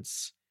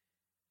Credence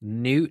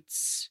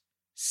Newt's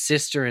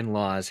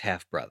sister-in-law's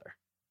half-brother.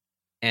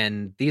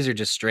 And these are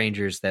just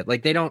strangers that,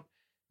 like,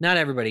 not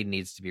everybody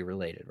needs to be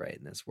related, right,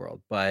 in this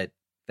world, but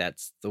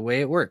that's the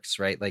way it works,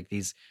 right? Like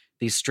these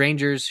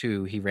strangers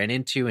who he ran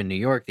into in New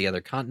York, the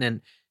other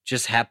continent,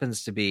 just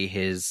happens to be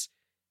his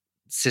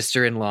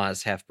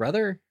sister-in-law's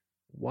half-brother.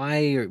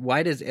 Why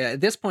does, at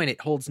this point,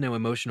 it holds no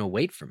emotional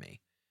weight for me.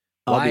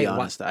 I'll be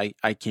honest,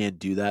 I can't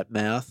do that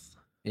math.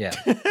 Yeah.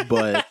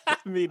 But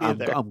Me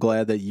neither. I'm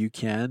glad that you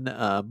can.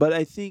 But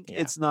I think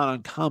it's not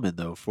uncommon,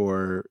 though,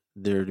 for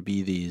there to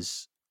be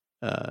these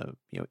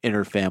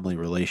inter-family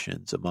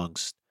relations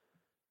amongst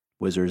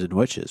wizards and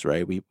witches,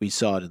 right? We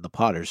saw it in the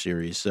Potter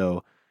series.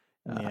 So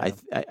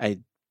I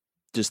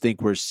just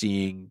think we're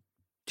seeing,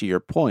 to your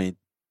point,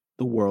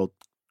 the world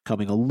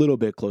coming a little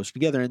bit closer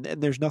together. And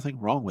there's nothing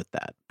wrong with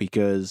that,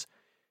 because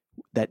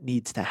that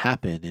needs to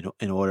happen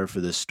in order for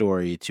the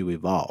story to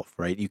evolve,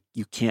 right?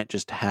 You can't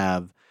just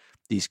have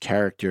these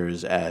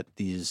characters at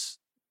these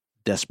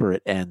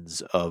desperate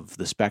ends of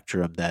the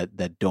spectrum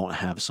that don't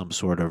have some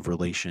sort of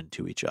relation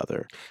to each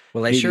other.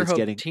 Well, I sure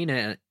hope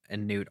Tina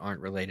and Newt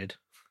aren't related.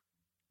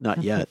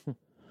 Not yet.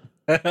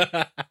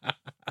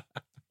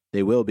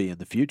 They will be in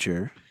the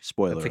future.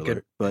 Spoiler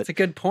alert. But that's a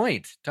good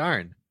point.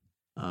 Darn.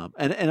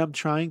 And I'm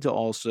trying to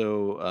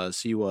also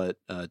see what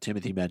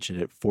Timothy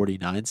mentioned at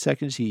 49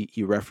 seconds.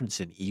 He referenced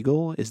an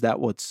eagle. Is that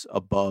what's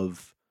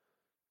above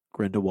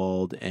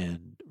Grindelwald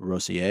and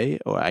Rossier.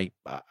 Or I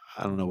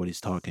don't know what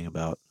he's talking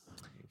about.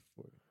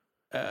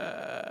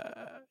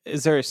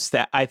 Is there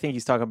a I think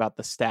he's talking about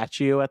the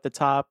statue at the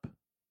top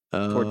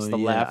towards the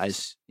left.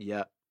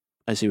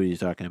 I see what he's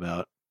talking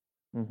about.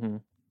 Mm-hmm.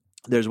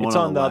 There's one it's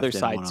on the left other and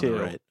side one on too.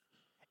 the right.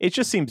 It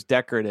just seems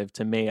decorative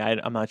to me.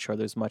 I'm not sure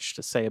there's much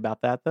to say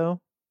about that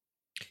though.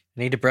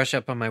 I need to brush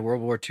up on my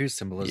World War II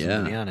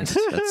symbolism, to be honest.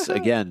 That's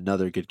again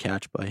another good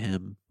catch by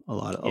him. A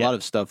lot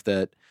of stuff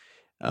that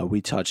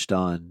we touched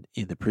on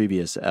in the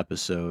previous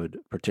episode,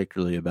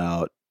 particularly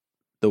about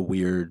the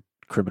weird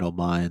Criminal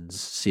Minds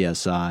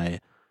CSI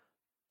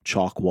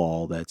chalk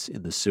wall that's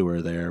in the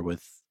sewer there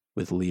with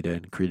Lita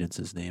and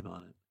Credence's name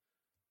on it.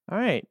 All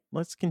right,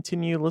 let's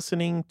continue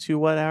listening to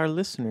what our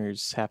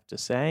listeners have to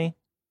say.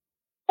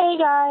 Hey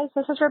guys,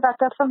 this is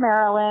Rebecca from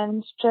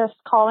Maryland, just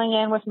calling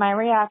in with my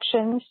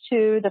reactions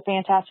to the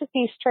Fantastic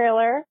Beasts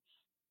trailer.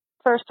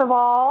 First of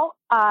all,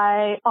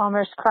 I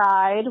almost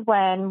cried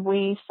when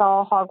we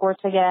saw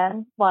Hogwarts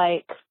again.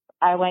 Like,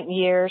 I went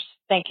years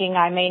thinking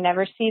I may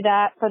never see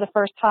that for the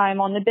first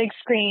time on the big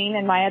screen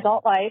in my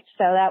adult life,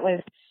 so that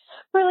was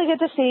really good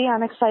to see.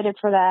 I'm excited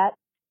for that,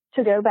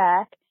 to go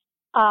back.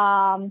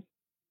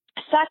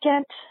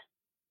 Second,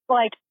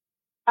 like,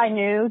 I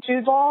knew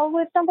Jude Law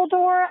with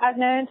Dumbledore. I've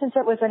known since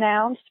it was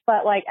announced,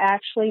 but like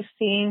actually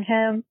seeing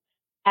him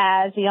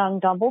as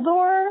young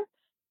Dumbledore,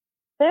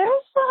 there's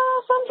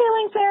some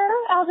feelings there.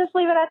 I'll just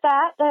leave it at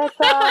that.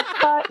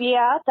 But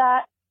yeah,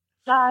 that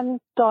I'm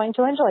going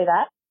to enjoy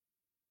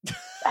that.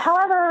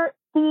 However,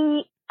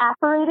 the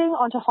apparating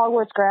onto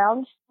Hogwarts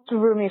grounds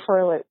threw me for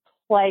a loop.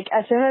 Like,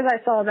 as soon as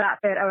I saw that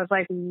bit, I was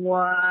like,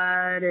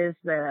 what is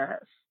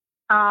this?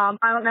 I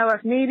don't know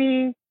if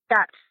maybe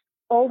that's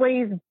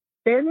always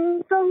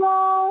been the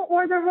law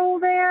or the rule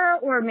there,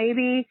 or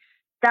maybe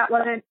that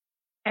wasn't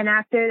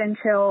enacted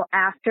until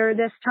after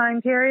this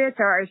time period.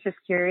 So I was just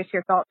curious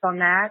your thoughts on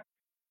that.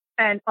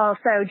 And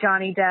also,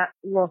 Johnny Depp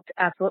looked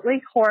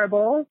absolutely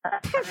horrible.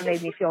 It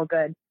made me feel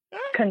good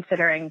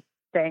considering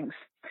things.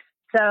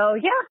 So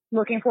yeah,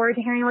 looking forward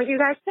to hearing what you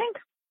guys think.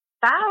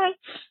 Bye.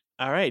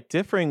 All right,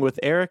 differing with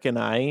Eric and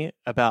I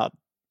about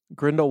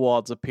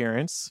Grindelwald's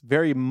appearance,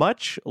 very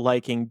much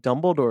liking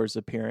Dumbledore's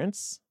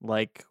appearance,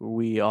 like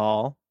we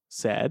all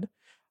said.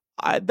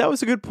 That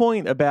was a good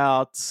point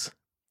about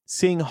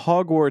seeing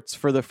Hogwarts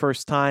for the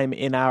first time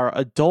in our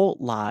adult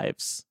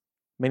lives.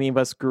 Many of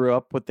us grew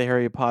up with the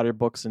Harry Potter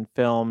books and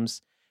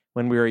films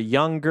when we were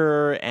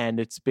younger, and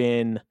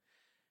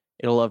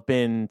it'll have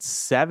been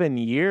 7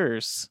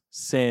 years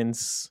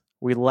since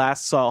we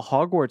last saw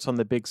Hogwarts on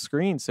the big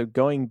screen. So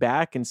going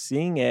back and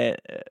seeing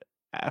it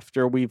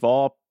after we've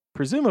all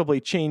presumably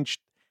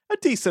changed a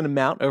decent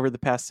amount over the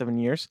past 7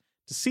 years,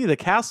 to see the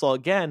castle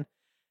again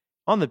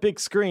on the big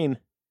screen,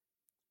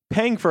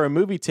 paying for a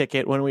movie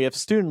ticket when we have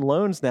student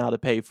loans now to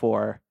pay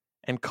for,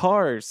 and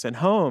cars and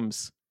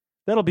homes.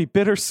 That'll be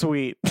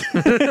bittersweet.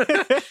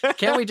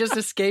 Can't we just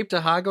escape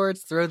to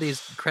Hogwarts, throw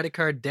these credit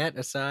card debt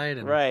aside?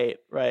 And... Right.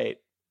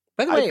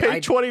 By the way, I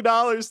paid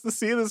 $20 to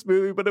see this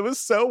movie, but it was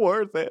so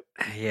worth it.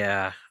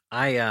 Yeah.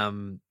 I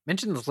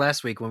mentioned this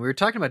last week when we were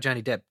talking about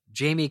Johnny Depp.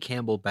 Jamie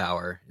Campbell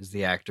Bower is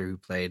the actor who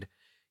played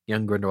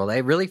young Grindelwald. I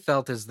really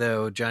felt as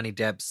though Johnny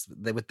Depp's,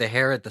 with the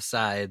hair at the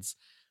sides,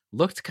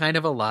 looked kind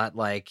of a lot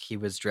like he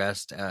was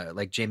dressed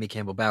like Jamie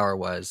Campbell Bower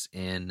was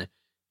in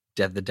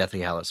the Deathly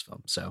Hallows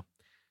film. So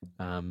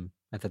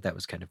I thought that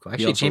was kind of cool.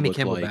 Actually, Jamie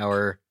Campbell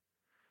Bower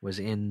was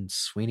in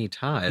Sweeney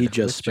Todd. He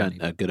just spent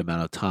a good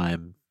amount of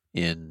time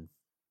in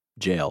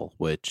jail,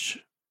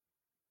 which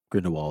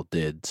Grindelwald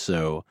did.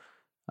 So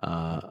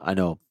I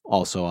know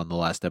also on the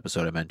last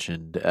episode I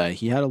mentioned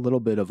he had a little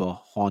bit of a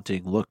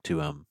haunting look to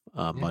him,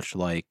 much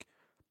like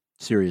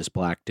Sirius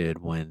Black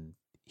did when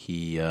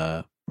he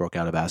broke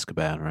out of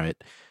Azkaban,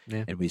 right?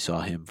 Yeah. And we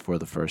saw him for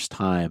the first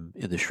time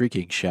in the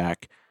Shrieking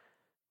Shack.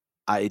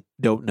 I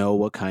don't know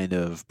what kind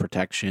of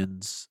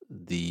protections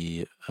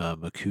the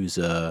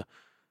MACUSA,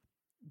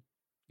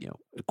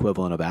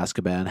 equivalent of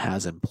Azkaban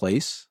has in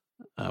place.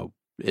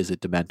 Is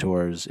it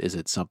Dementors? Is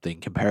it something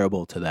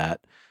comparable to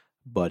that?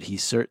 But he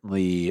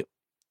certainly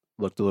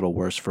looked a little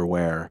worse for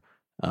wear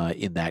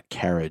in that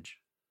carriage.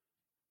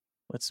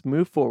 Let's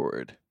move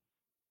forward.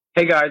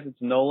 Hey guys,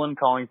 it's Nolan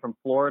calling from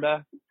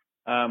Florida.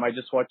 I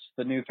just watched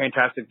the new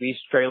Fantastic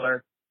Beasts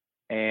trailer,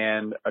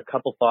 and a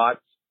couple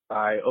thoughts.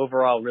 I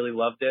overall really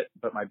loved it,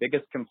 but my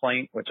biggest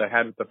complaint, which I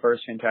had with the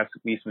first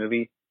Fantastic Beasts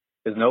movie,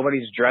 is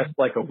nobody's dressed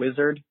like a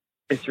wizard.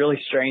 It's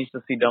really strange to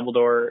see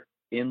Dumbledore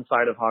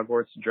inside of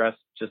Hogwarts dressed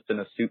just in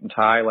a suit and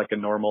tie like a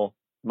normal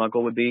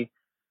Muggle would be.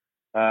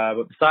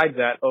 But besides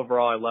that,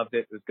 overall, I loved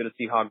it. It was good to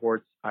see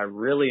Hogwarts. I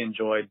really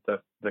enjoyed the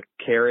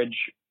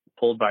carriage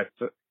pulled by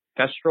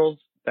Thestrals.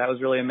 That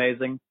was really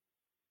amazing.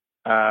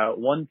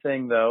 One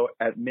thing, though,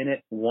 at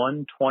minute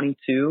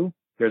 122,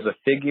 there's a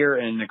figure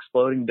in an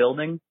exploding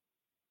building.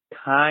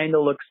 Kind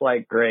of looks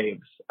like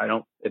Graves.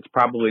 It's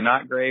probably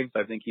not Graves.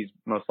 I think he's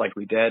most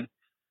likely dead.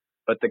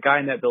 But the guy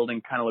in that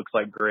building kind of looks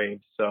like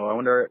Graves. So I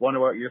wonder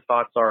what your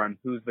thoughts are on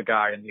who's the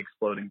guy in the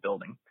exploding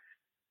building.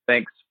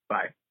 Thanks.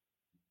 Bye.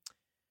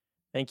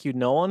 Thank you,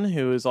 Nolan,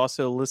 who is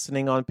also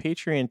listening on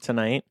Patreon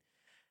tonight.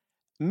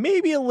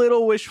 Maybe a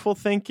little wishful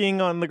thinking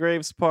on the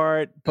Graves'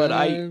 part, but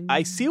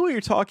I see what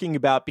you're talking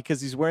about because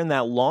he's wearing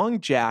that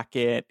long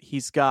jacket.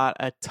 He's got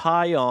a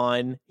tie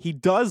on. He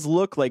does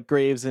look like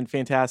Graves in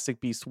Fantastic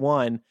Beasts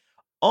 1.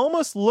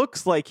 Almost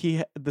looks like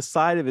the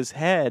side of his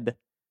head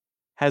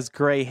has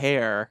gray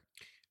hair.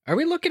 Are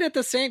we looking at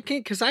the same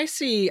kid? Because I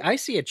see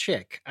a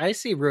chick. I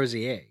see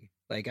Rosier.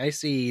 Like I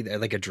see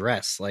like a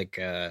dress.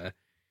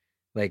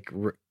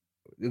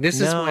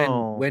 This is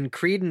when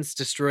Credence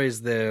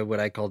destroys what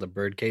I called a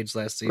birdcage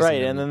last season.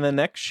 Right, and then the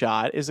next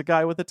shot is a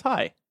guy with a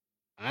tie.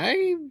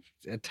 A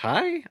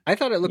tie? I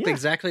thought it looked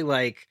exactly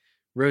like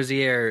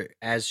Rosier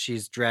as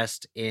she's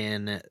dressed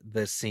in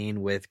the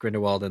scene with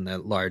Grindelwald and the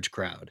large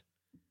crowd.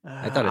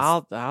 I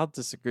thought I'll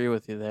disagree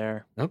with you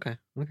there. Okay.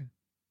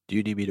 Do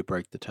you need me to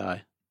break the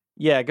tie?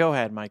 Yeah, go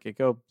ahead, Micah.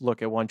 Go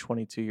look at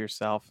 122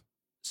 yourself.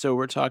 So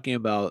we're talking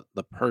about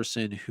the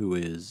person who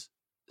is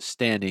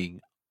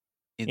standing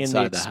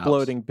inside in the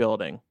exploding house.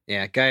 Building.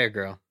 Yeah, guy or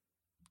girl?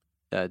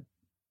 To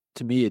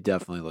me, it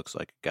definitely looks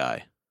like a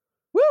guy.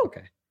 Woo!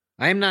 Okay.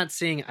 I am not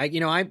seeing.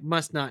 I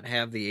must not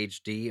have the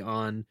HD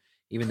on,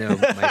 even though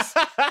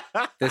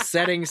the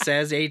setting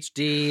says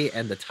HD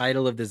and the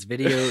title of this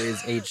video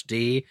is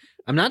HD.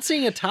 I'm not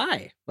seeing a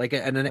tie, like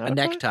a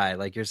necktie,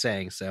 like you're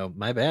saying. So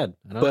my bad.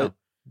 I don't know.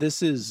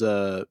 This is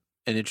an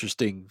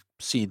interesting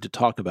scene to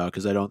talk about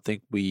because I don't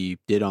think we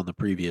did on the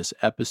previous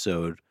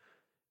episode.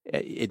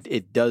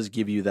 It does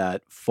give you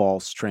that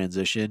false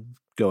transition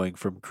going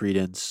from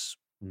Credence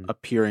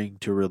appearing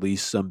to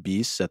release some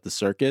beasts at the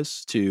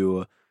circus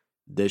to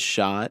this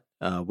shot,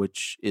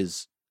 which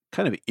is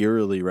kind of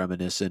eerily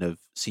reminiscent of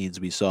scenes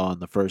we saw in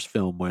the first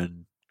film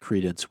when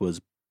Credence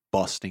was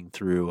busting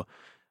through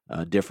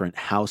different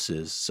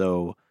houses.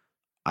 So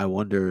I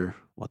wonder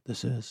what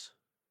this is.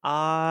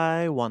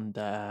 I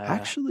wonder.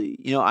 Actually,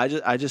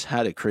 I just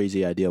had a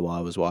crazy idea while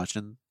I was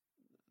watching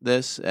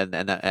this, and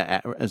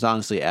as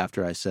honestly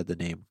after I said the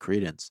name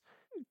Credence,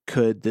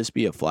 could this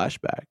be a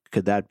flashback?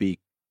 Could that be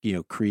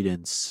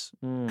Credence?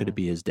 Could it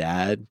be his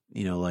dad?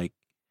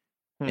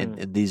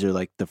 And these are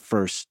like the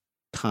first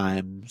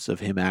times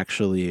of him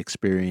actually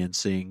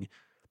experiencing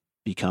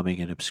becoming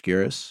an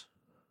Obscurus.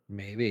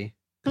 Maybe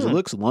because it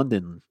looks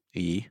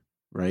London-y,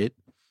 right?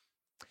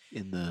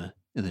 In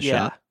the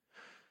shot,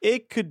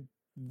 it could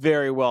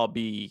very well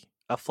be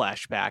a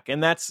flashback,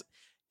 and that's.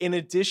 In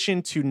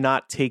addition to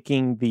not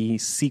taking the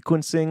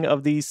sequencing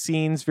of these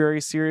scenes very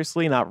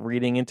seriously, not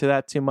reading into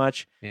that too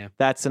much,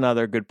 that's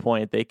another good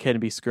point. They can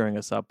be screwing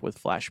us up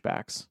with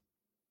flashbacks.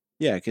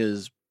 Yeah,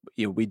 because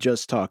we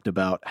just talked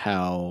about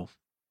how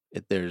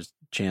there's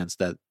a chance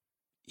that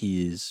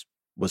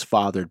was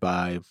fathered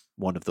by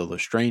one of the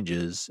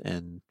Lestranges,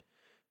 and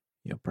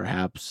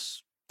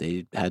perhaps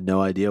they had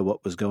no idea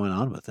what was going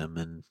on with him,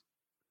 and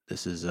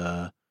this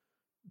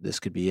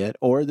could be it,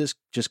 or this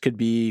just could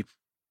be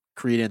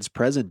Credence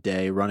present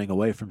day running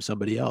away from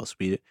somebody else.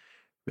 We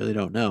really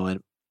don't know,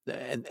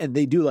 and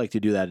they do like to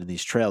do that in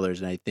these trailers,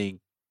 and I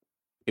think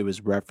it was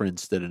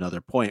referenced at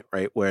another point,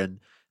 right, when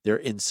they're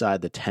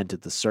inside the tent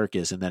at the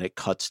circus, and then it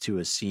cuts to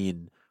a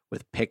scene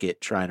with Pickett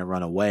trying to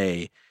run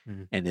away,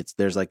 and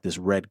there's like this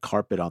red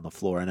carpet on the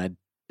floor, and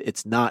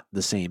it's not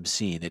the same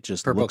scene. It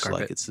just Purple looks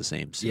carpet. like it's the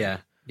same scene.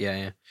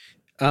 Yeah.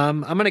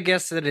 I'm gonna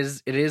guess that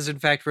it is in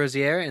fact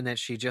Rosier, and that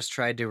she just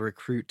tried to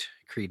recruit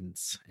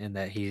Credence, and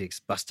that he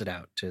busted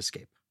out to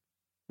escape.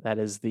 That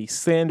is the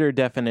standard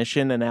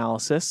definition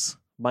analysis.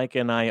 Mike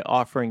and I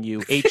offering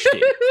you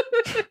HD.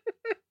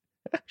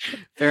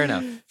 Fair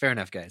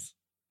enough, guys.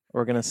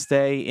 We're gonna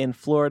stay in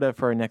Florida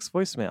for our next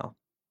voicemail.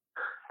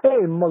 Hey,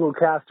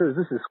 Mugglecasters,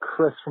 this is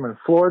Chris from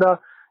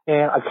Florida,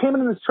 and I came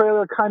into this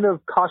trailer kind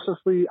of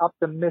cautiously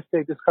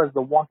optimistic just because of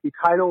the wonky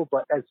title,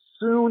 but as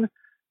soon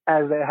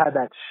as they had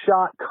that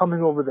shot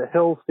coming over the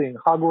hill seeing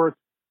Hogwarts,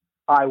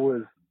 I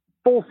was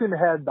full steam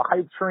ahead. The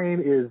hype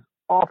train is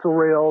off the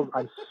rails.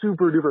 I'm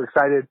super duper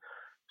excited.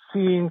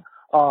 Seeing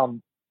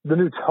the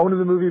new tone of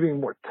the movie being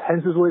more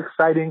tense is really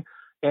exciting,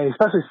 and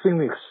especially seeing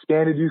the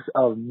expanded use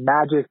of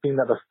magic, being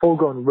that the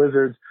full-grown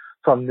wizards,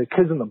 from the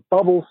kids in the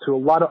bubbles to a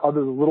lot of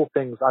other little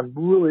things. I'm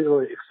really,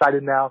 really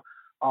excited now.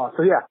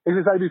 So yeah, I'm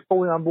excited to be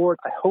fully on board.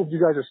 I hope you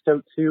guys are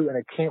stoked too, and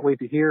I can't wait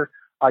to hear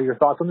your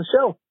thoughts on the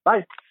show.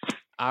 Bye.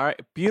 All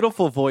right.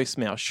 Beautiful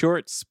voicemail.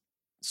 Short,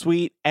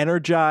 sweet,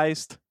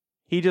 energized.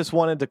 He just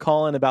wanted to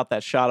call in about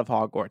that shot of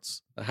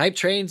Hogwarts. The hype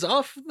train's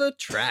off the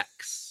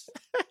tracks.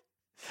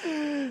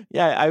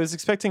 Yeah, I was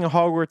expecting a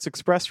Hogwarts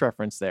Express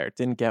reference there.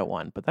 Didn't get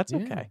one, but that's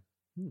okay.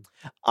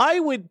 I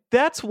was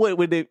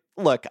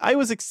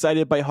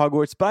excited by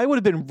Hogwarts, but I would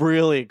have been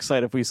really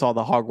excited if we saw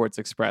the Hogwarts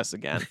Express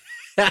again.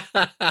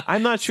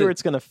 I'm not sure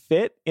it's going to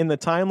fit in the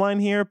timeline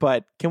here,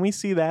 but can we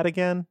see that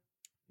again?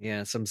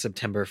 Yeah, some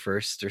September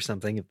 1st or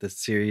something, if the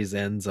series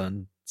ends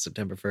on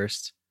September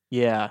 1st.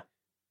 Yeah.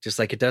 Just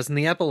like it does in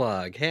the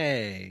epilogue.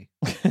 Hey.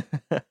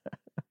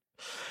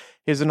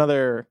 Here's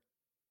another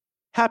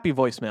happy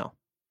voicemail.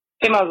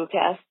 Hey,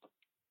 Mugglecast.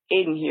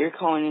 Aiden here,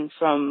 calling in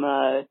from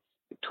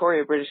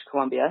Victoria, British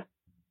Columbia.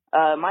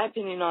 My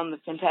opinion on the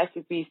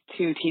Fantastic Beasts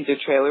 2 teaser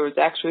trailer was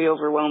actually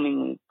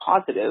overwhelmingly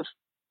positive.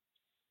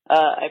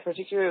 I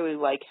particularly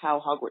like how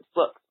Hogwarts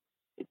looks.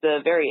 It's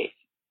a very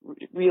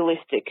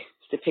realistic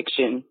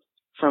depiction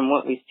from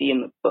what we see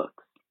in the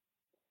books.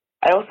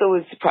 I also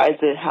was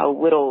surprised at how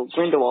little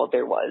Grindelwald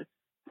there was.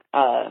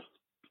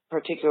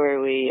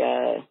 Particularly,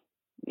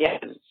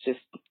 it's just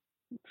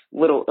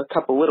a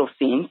couple little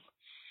scenes.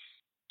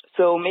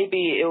 So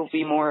maybe it'll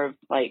be more of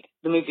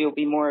the movie will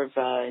be more of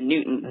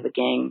Newton and the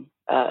gang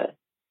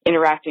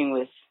interacting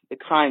with the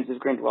crimes of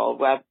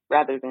Grindelwald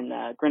rather than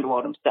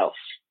Grindelwald himself.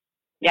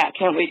 Yeah,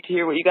 can't wait to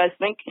hear what you guys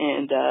think,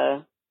 and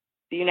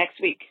see you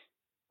next week.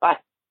 Bye.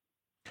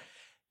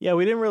 Yeah,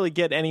 we didn't really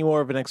get any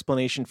more of an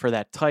explanation for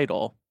that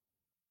title.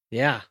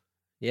 Yeah,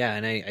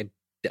 and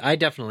I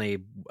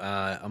definitely,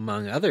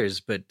 among others,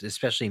 but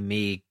especially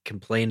me,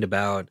 complained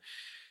about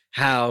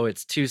how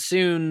it's too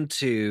soon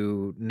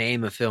to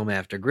name a film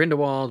after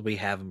Grindelwald. We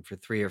have him for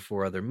 3 or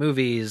 4 other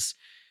movies.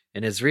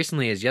 And as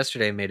recently as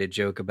yesterday, made a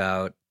joke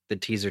about the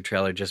teaser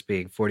trailer just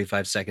being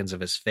 45 seconds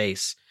of his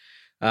face.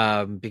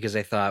 Because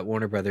I thought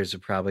Warner Brothers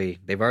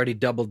they've already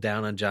doubled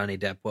down on Johnny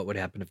Depp. What would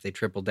happen if they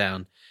tripled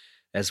down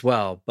as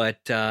well? But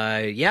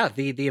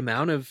the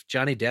amount of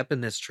Johnny Depp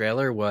in this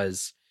trailer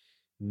was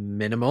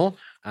minimal.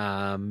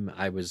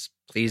 I was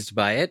pleased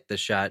by it. The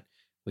shot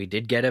we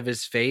did get of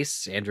his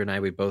face, Andrew and I,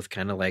 we both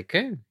kind of like,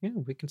 hey, yeah,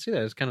 we can see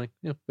that. It's kind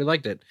of, we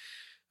liked it.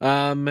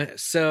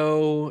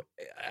 So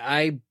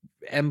I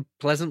am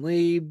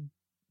pleasantly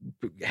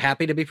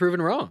happy to be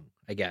proven wrong,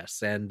 I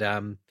guess. And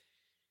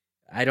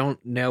I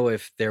don't know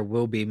if there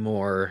will be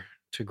more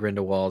to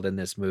Grindelwald in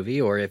this movie,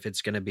 or if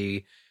it's going to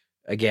be,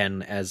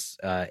 again, as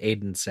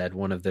Aiden said,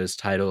 one of those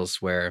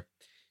titles where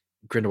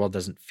Grindelwald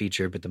doesn't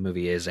feature, but the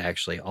movie is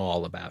actually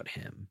all about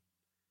him.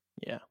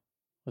 Yeah.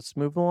 Let's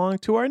move along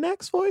to our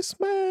next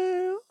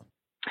voicemail.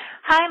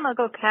 Hi,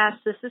 MuggleCast.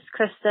 This is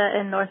Krista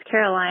in North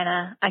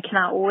Carolina. I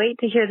cannot wait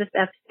to hear this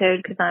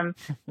episode because I'm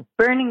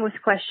burning with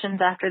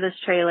questions after this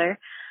trailer.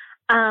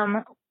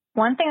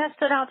 One thing that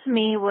stood out to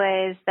me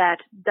was that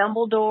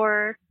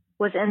Dumbledore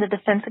was in the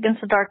Defense Against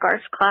the Dark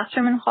Arts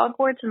classroom in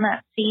Hogwarts in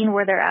that scene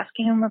where they're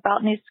asking him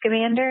about Newt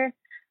Scamander,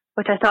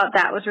 which I thought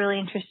that was really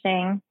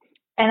interesting.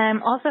 And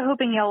I'm also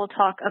hoping y'all will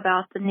talk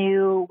about the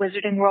new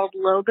Wizarding World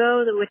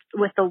logo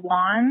with the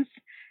wands.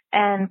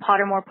 And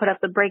Pottermore put up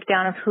the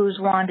breakdown of whose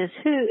wand is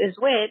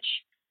which.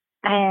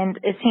 And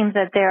it seems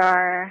that there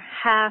are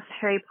half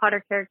Harry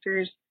Potter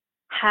characters,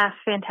 half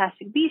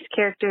Fantastic Beasts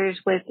characters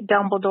with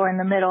Dumbledore in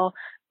the middle,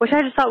 which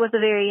I just thought was a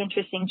very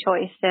interesting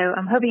choice. So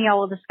I'm hoping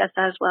y'all will discuss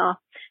that as well.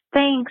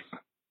 Thanks.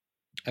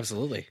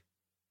 Absolutely.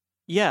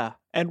 Yeah,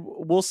 and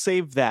we'll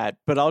save that,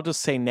 but I'll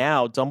just say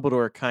now,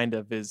 Dumbledore kind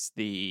of it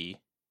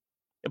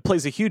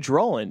plays a huge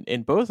role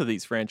in both of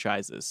these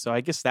franchises. So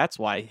I guess that's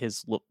why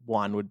his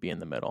wand would be in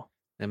the middle.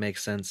 That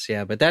makes sense.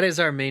 Yeah, but that is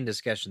our main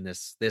discussion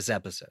this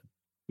episode.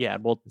 Yeah,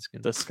 we'll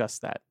discuss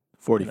that.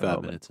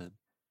 45 minutes in.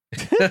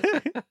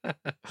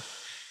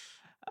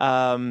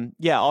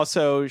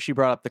 Also she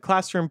brought up the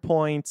classroom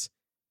point.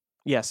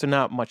 Yeah, so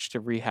not much to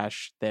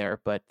rehash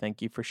there, but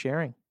thank you for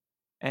sharing.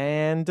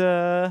 And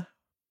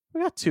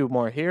we got 2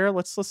 more here.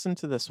 Let's listen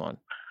to this one.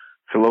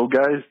 Hello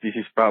guys, this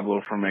is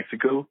Pablo from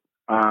Mexico.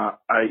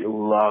 I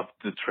loved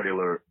the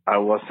trailer. I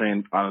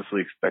wasn't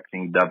honestly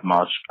expecting that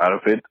much out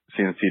of it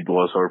since it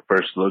was our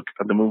first look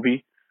at the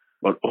movie.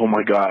 But oh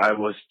my god, I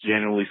was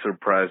genuinely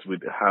surprised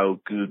with how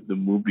good the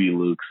movie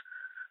looks.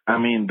 I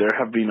mean, there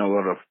have been a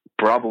lot of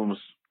problems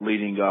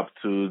leading up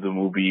to the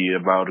movie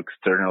about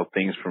external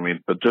things from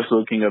it, but just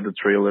looking at the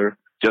trailer,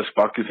 just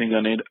focusing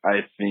on it,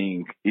 I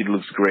think it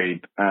looks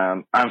great.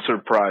 And I'm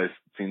surprised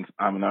since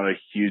I'm not a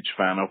huge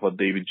fan of what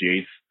David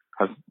Yates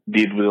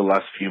did with the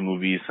last few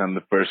movies and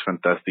the first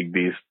Fantastic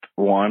Beast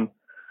one,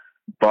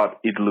 but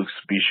it looks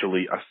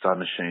visually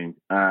astonishing,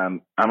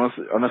 and I'm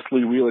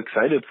honestly real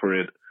excited for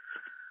it.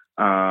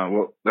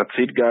 Well, that's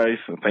it, guys.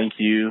 Thank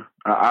you.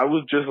 I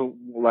would just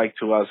like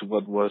to ask,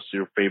 what was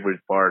your favorite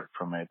part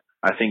from it?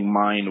 I think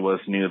mine was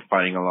Newt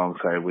fighting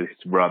alongside with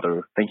his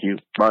brother. Thank you.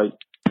 Bye.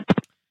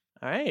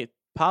 All right.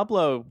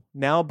 Pablo,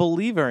 now a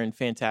believer in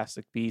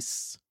Fantastic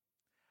Beasts.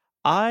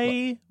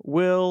 I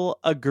will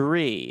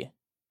agree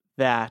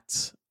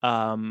that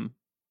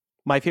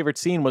my favorite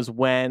scene was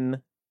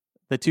when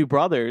the 2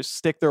 brothers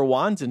stick their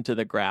wands into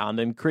the ground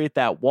and create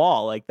that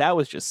wall. Like, that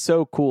was just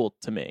so cool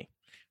to me.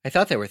 I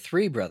thought there were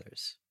 3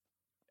 brothers.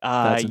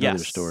 That's another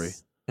story.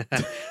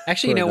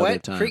 Actually, you know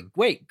what?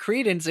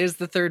 Credence is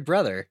the 3rd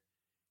brother,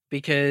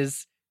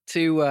 because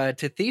to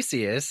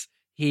Theseus,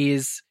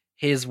 he's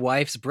his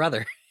wife's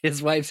brother,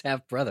 his wife's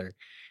half brother.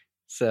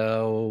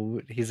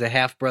 So he's a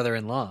half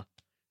brother-in-law.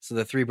 So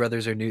the 3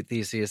 brothers are Newt,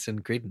 Theseus,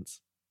 and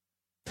Credence.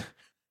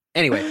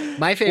 Anyway,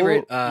 my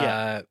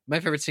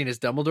favorite scene is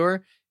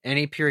Dumbledore.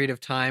 Any period of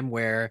time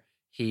where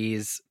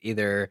he's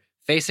either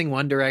facing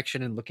one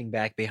direction and looking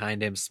back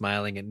behind him,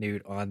 smiling at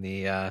Newt on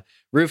the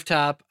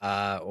rooftop,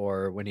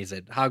 or when he's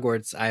at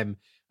Hogwarts,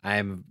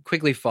 I'm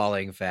quickly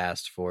falling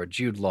fast for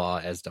Jude Law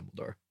as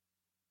Dumbledore.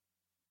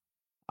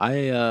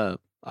 I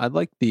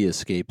like the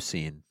escape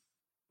scene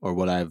or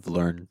what I've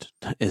learned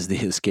is the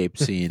escape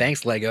scene.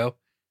 Thanks, Lego.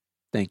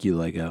 Thank you,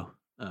 Lego.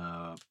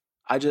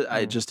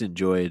 I just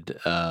enjoyed,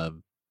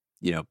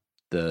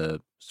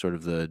 the sort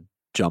of the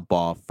jump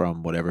off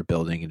from whatever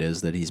building it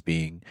is that he's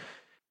being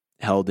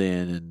held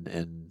in,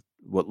 and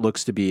what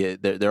looks to be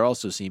there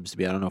also seems to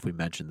be, I don't know if we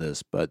mentioned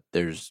this, but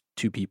there's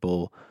two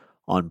people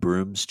on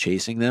brooms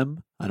chasing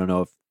them. I don't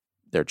know if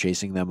they're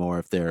chasing them or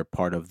if they're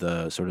part of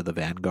the sort of the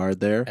vanguard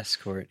there,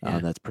 escort,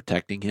 that's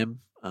protecting him.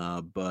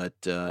 But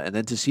and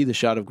then to see the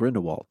shot of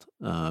Grindelwald,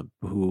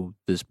 who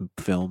this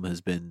film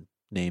has been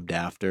named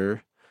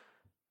after,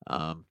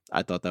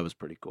 I thought that was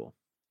pretty cool.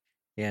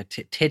 Yeah,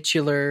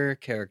 titular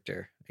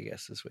character, I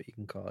guess is what you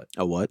can call it.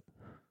 A what?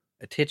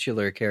 A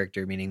titular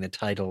character, meaning the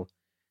title.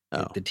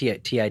 Oh. The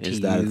TITU.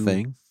 Is that a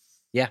thing?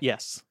 Yeah.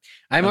 Yes.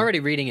 I'm already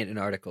reading it in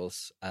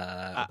articles.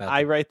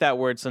 I write that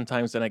word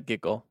sometimes and I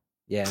giggle.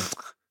 Yeah.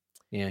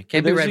 Yeah.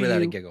 Can't be read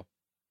without a giggle.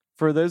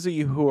 For those of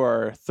you who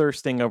are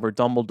thirsting over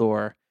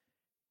Dumbledore,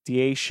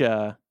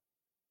 Daisha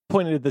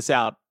pointed this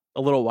out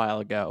a little while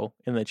ago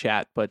in the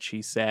chat, but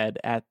she said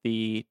at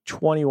the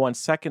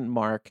 21-second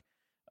mark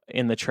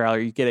in the trailer,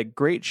 you get a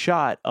great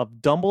shot of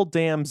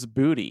Dumbledame's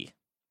booty.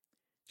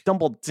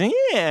 Dumbledam.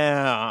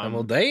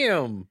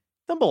 Dumbledam.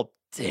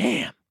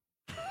 Dumbledam.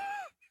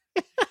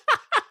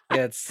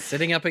 Yeah, it's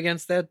sitting up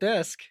against that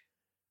desk.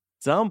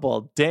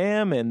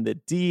 Dumbledam in the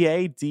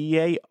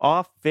DA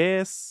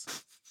office.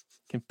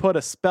 Can put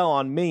a spell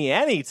on me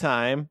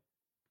anytime.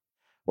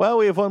 Well,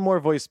 we have one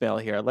more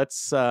voicemail here.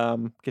 Let's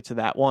get to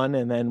that one,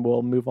 and then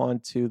we'll move on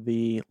to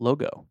the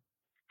logo.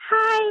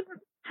 Hi,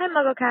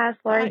 MuggleCast.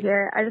 Laura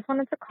here. I just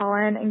wanted to call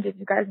in and give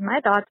you guys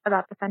my thoughts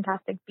about the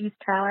Fantastic Beasts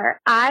trailer.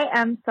 I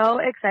am so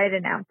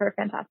excited now for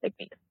Fantastic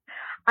Beasts.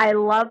 I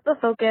love the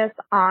focus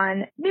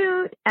on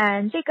Newt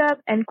and Jacob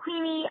and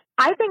Queenie.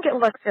 I think it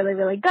looks really,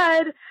 really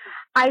good.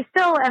 I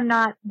still am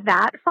not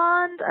that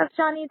fond of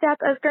Johnny Depp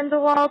as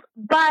Grindelwald,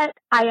 but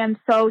I am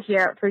so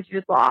here for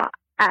Jude Law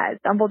as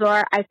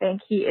Dumbledore. I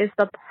think he is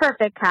the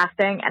perfect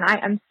casting, and I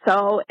am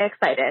so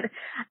excited.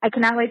 I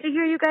cannot wait to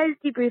hear you guys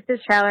debrief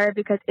this trailer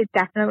because it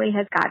definitely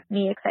has got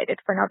me excited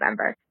for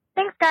November.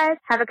 Thanks, guys.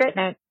 Have a great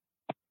night.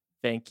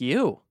 Thank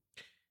you.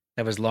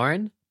 That was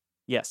Lauren?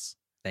 Yes.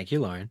 Thank you,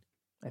 Lauren.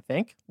 I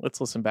think.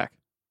 Let's listen back.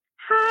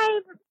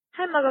 Hi,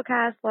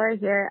 MuggleCast. Laura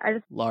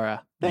here.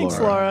 Laura. Thanks,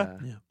 Laura.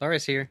 Yeah.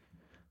 Laura's here.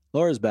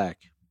 Laura's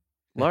back.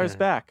 Laura's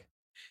back.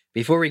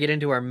 Before we get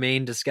into our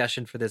main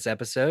discussion for this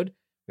episode,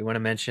 we want to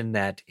mention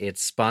that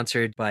it's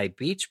sponsored by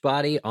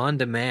Beachbody On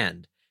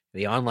Demand,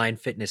 the online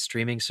fitness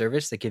streaming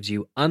service that gives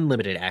you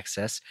unlimited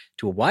access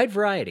to a wide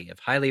variety of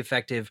highly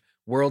effective,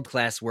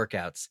 world-class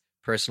workouts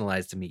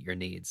personalized to meet your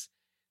needs.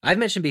 I've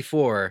mentioned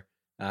before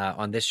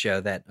on this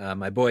show that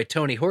my boy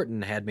Tony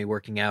Horton had me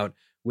working out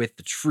with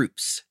the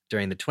troops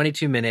during the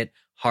 22-minute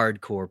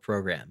hardcore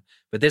program.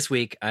 But this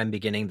week, I'm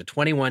beginning the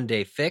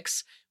 21-day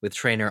fix with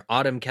trainer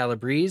Autumn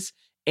Calabrese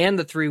and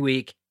the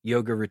 3-week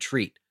yoga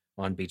retreat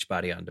on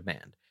Beachbody On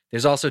Demand.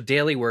 There's also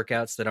daily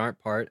workouts that aren't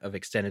part of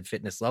extended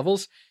fitness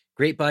levels.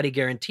 Great Body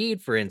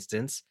Guaranteed, for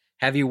instance,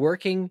 has you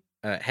working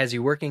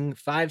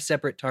 5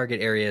 separate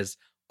target areas,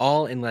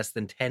 all in less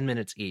than 10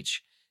 minutes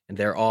each. And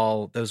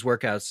those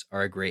workouts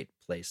are a great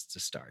place to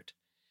start.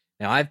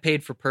 Now, I've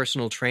paid for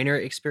personal trainer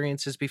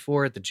experiences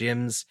before at the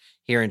gyms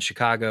here in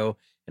Chicago,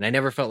 and I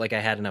never felt like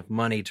I had enough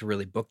money to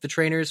really book the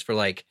trainers for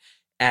like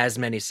as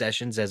many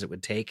sessions as it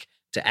would take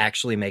to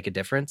actually make a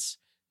difference,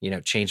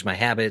 change my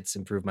habits,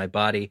 improve my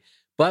body.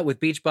 But with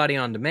Beachbody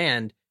On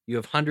Demand, you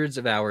have hundreds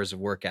of hours of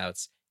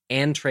workouts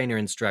and trainer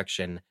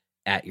instruction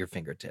at your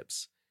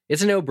fingertips.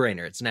 It's a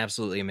no-brainer. It's an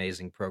absolutely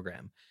amazing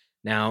program.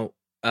 Now,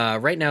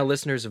 right now,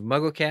 listeners of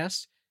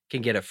MuggleCast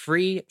can get a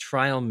free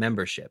trial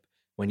membership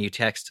when you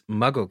text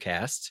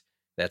MuggleCast,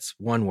 that's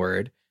one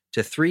word,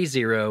 to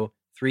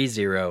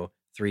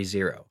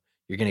 303030.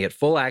 You're going to get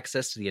full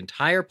access to the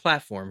entire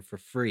platform for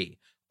free,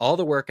 all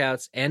the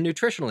workouts and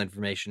nutritional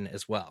information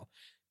as well.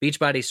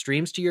 Beachbody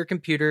streams to your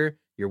computer,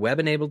 your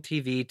web-enabled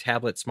TV,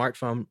 tablet,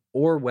 smartphone,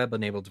 or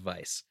web-enabled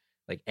device.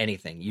 Like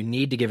anything, you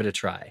need to give it a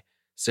try.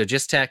 So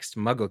just text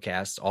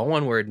MuggleCast, all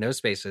one word, no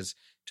spaces,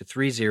 to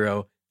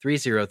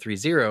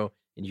 303030,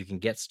 and you can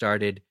get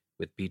started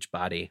with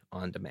Beachbody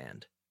On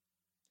Demand.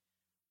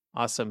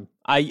 Awesome.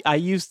 I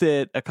used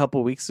it a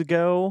couple weeks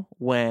ago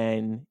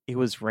when it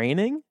was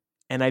raining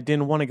and I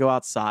didn't want to go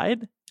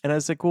outside. And I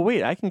was like, well,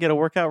 wait, I can get a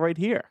workout right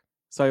here.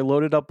 So I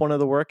loaded up one of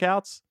the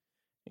workouts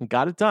and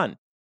got it done.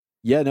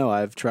 Yeah, no,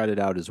 I've tried it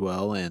out as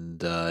well.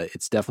 And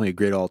it's definitely a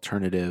great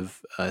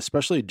alternative,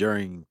 especially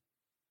during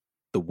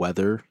the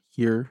weather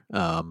here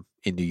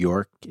in New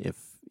York. If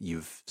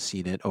you've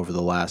seen it over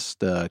the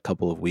last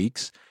couple of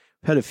weeks,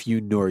 we've had a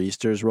few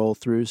nor'easters roll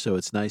through. So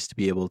it's nice to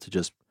be able to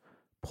just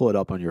pull it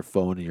up on your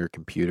phone and your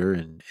computer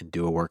and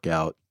do a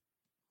workout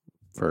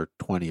for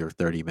 20 or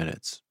 30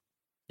 minutes.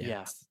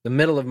 Yeah. It's the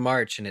middle of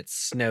March and it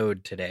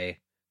snowed today,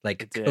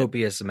 like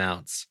copious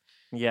amounts.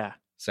 Yeah.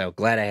 So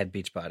glad I had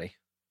Beachbody.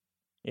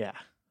 Yeah.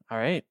 All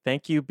right.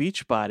 Thank you,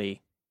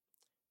 Beachbody.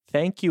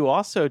 Thank you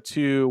also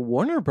to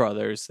Warner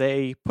Brothers.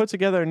 They put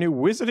together a new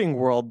Wizarding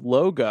World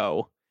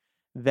logo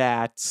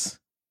that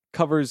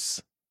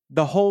covers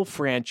the whole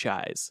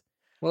franchise.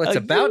 Well, it's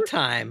about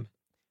time.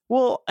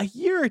 Well, a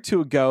year or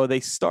two ago, they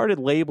started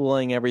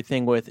labeling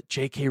everything with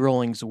J.K.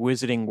 Rowling's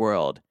Wizarding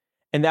World.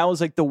 And that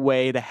was like the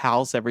way to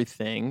house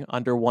everything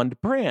under one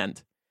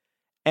brand.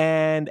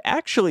 And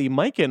actually,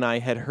 Mike and I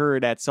had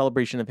heard at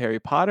Celebration of Harry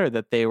Potter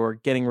that they were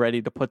getting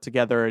ready to put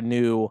together a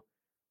new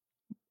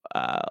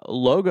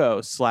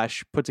logo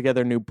 / put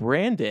together new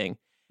branding.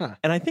 Huh.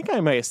 And I think I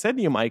might have said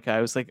to you, Mike,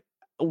 I was like,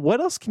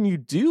 what else can you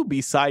do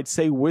besides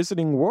say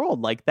Wizarding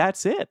World? Like,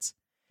 that's it.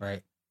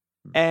 Right.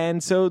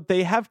 And so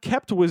they have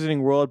kept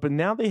Wizarding World, but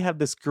now they have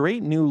this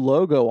great new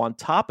logo on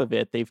top of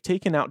it. They've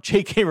taken out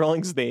J.K.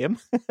 Rowling's name.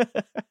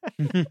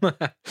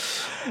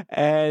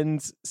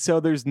 And so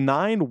there's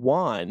 9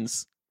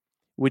 wands,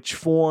 which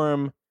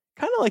form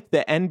kind of like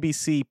the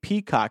NBC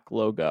Peacock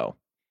logo.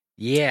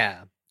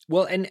 Yeah.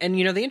 Well, and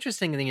the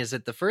interesting thing is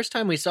that the first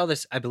time we saw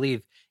this, I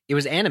believe it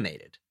was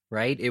animated,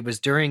 right? It was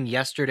during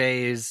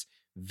yesterday's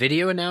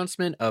video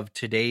announcement of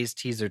today's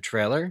teaser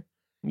trailer.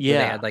 Yeah.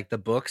 They had like the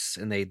books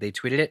and they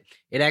tweeted it.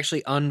 It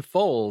actually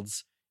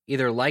unfolds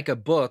either like a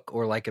book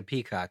or like a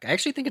peacock. I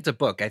actually think it's a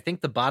book. I think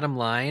the bottom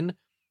line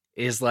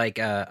is like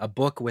a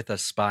book with a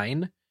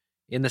spine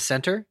in the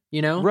center,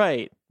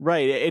 Right.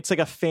 It's like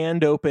a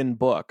fanned open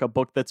book, a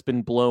book that's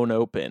been blown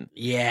open.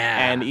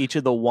 Yeah. And each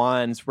of the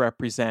wands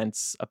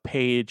represents a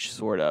page,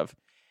 sort of.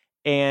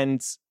 And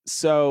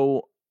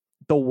so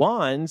the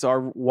wands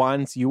are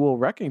wands you will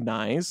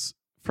recognize.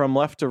 From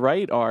left to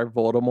right are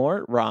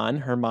Voldemort, Ron,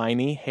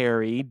 Hermione,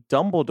 Harry,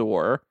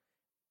 Dumbledore.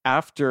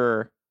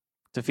 After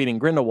defeating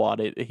Grindelwald,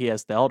 he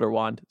has the Elder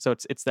Wand. So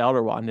it's the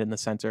Elder Wand in the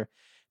center.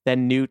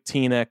 Then Newt,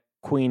 Tina,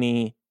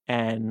 Queenie,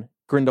 and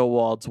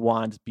Grindelwald's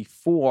wand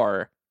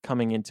before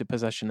coming into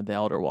possession of the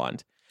Elder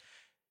Wand.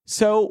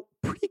 So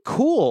pretty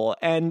cool.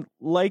 And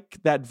like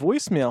that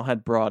voicemail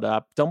had brought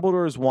up,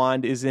 Dumbledore's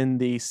wand is in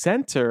the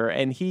center,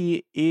 and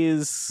he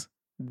is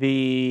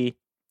the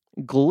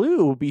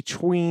glue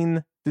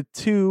between the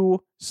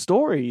two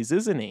stories,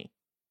 isn't he?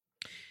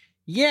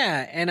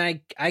 Yeah, and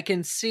I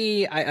can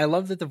see. I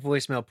love that the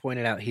voicemail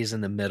pointed out he's in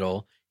the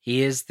middle.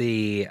 He is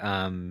the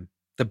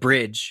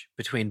bridge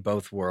between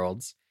both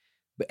worlds.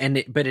 But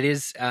it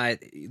is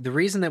the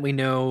reason that we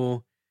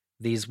know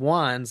these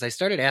wands. I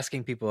started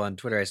asking people on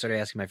Twitter. I started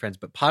asking my friends,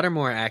 but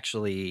Pottermore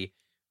actually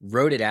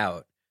wrote it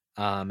out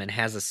and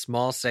has a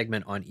small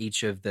segment on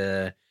each of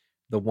the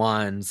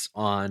wands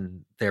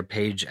on their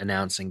page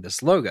announcing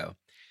this logo.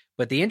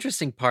 But the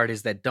interesting part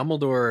is that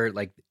Dumbledore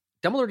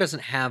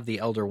doesn't have the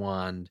Elder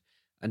Wand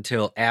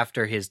until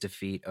after his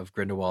defeat of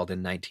Grindelwald in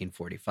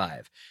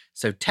 1945.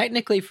 So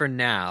technically for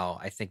now,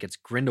 I think it's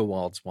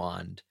Grindelwald's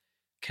wand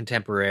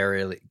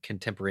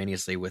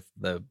contemporaneously with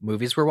the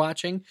movies we're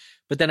watching.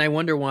 But then I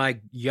wonder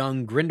why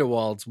young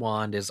Grindelwald's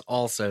wand is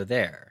also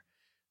there.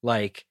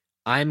 Like,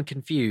 I'm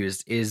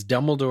confused. Is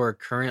Dumbledore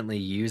currently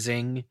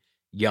using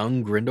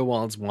young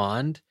Grindelwald's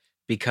wand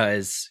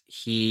because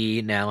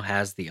he now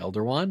has the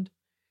Elder Wand?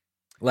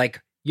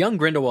 Like, young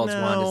Grindelwald's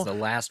wand is the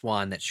last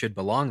wand that should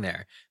belong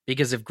there.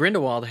 Because if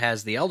Grindelwald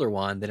has the Elder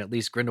Wand, then at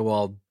least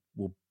Grindelwald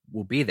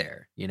will be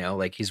there.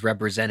 Like he's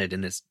represented in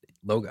this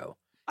logo.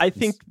 I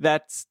think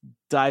that's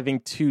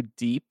diving too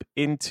deep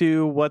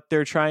into what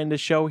they're trying to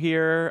show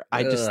here.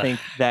 I just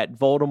think that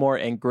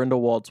Voldemort and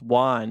Grindelwald's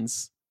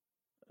wands,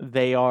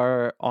 they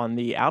are on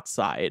the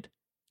outside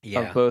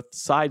of both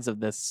sides of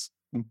this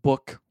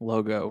book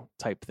logo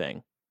type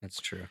thing.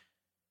 That's true.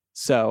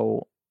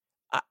 So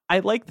I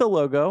like the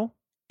logo.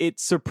 It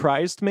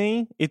surprised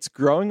me. It's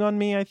growing on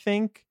me, I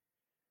think.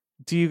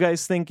 Do you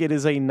guys think it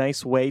is a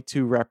nice way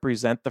to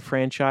represent the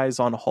franchise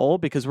on whole?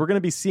 Because we're going to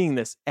be seeing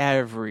this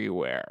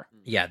everywhere.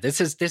 Yeah,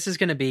 this is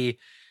going to be...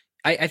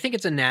 I think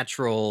it's a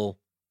natural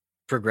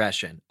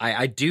progression.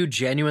 I do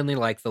genuinely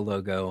like the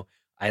logo.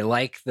 I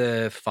like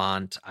the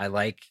font. I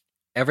like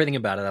everything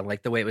about it. I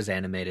like the way it was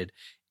animated.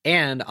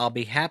 And I'll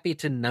be happy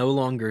to no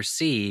longer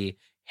see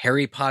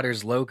Harry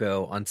Potter's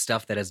logo on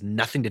stuff that has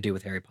nothing to do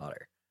with Harry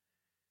Potter.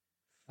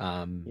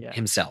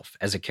 Himself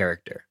as a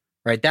character,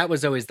 right? That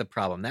was always the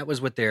problem. That was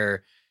what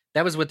they're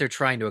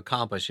trying to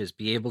accomplish, is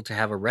be able to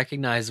have a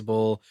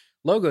recognizable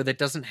logo that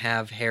doesn't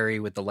have Harry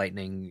with the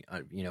lightning,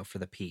 for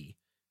the P,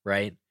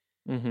 right?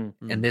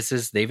 Mm-hmm. And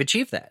they've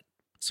achieved that.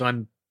 So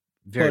I'm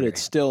but it's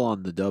still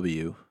on the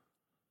W.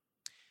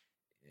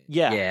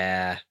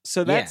 Yeah.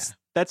 So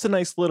that's a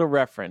nice little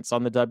reference.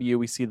 On the W,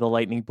 we see the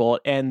lightning bolt.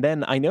 And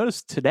then I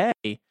noticed today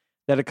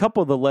that a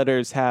couple of the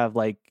letters have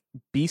like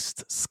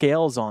beast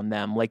scales on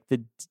them. Like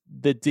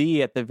the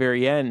D at the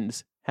very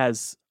end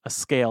has a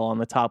scale on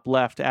the top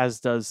left, as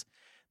does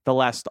the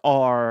last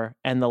R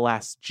and the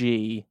last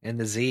G. And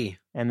the Z.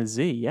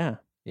 Yeah.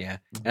 Yeah.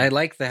 And I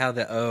like how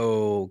the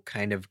O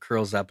kind of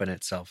curls up in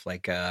itself,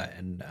 like a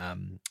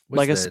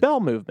spell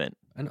movement.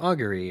 An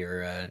augury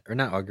or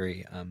not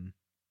augury.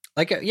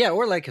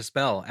 Or like a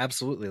spell.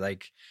 Absolutely.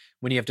 Like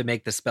when you have to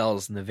make the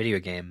spells in the video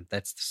game,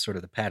 that's sort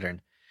of the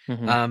pattern.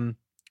 Mm-hmm.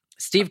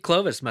 Steve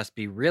Clovis must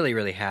be really,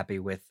 really happy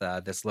with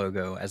this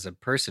logo as a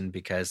person,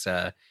 because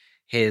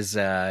his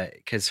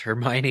because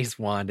Hermione's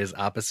wand is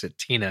opposite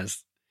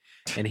Tina's,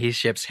 and he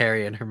ships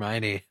Harry and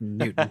Hermione, and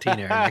Newt and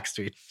Tina are next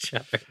to each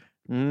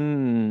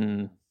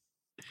other.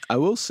 I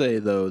will say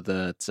though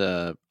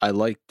that I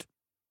liked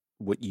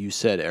what you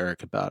said,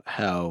 Eric, about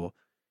how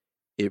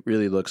it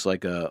really looks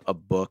like a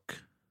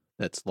book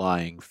that's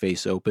lying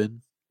face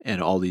open,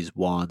 and all these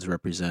wands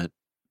represent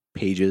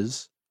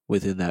pages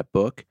within that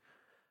book.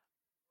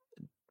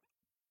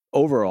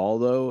 Overall,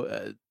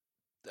 though,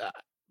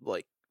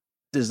 like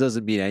this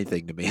doesn't mean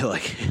anything to me.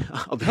 Like,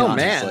 I'll be honest.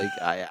 Man. Like,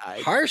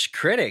 I Harsh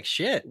critic,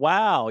 shit.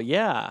 Wow,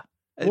 yeah.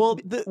 Well,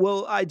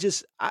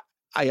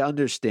 I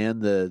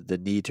understand the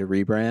need to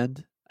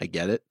rebrand. I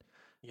get it,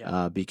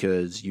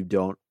 because you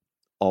don't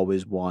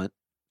always want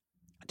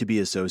to be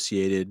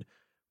associated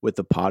with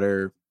the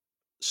Potter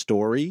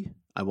story.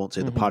 I won't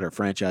say the Potter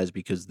franchise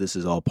because this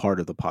is all part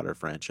of the Potter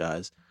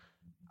franchise.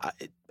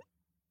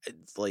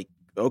 It's like,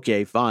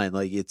 okay, fine.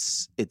 Like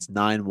it's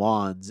 9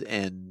 wands,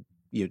 and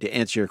to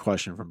answer your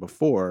question from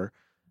before,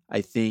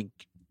 I think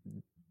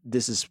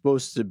this is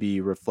supposed to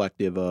be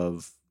reflective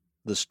of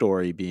the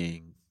story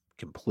being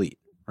complete,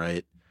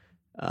 right?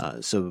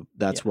 So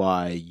that's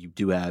why you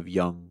do have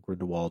young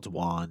Grindelwald's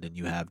wand, and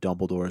you have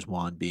Dumbledore's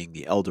wand being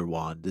the Elder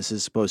Wand. This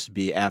is supposed to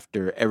be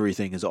after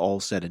everything is all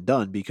said and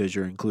done, because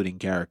you're including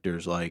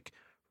characters like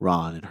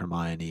Ron and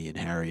Hermione and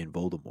Harry and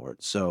Voldemort.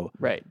 So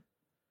right.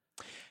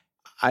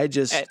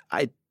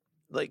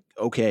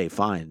 Okay,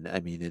 fine. I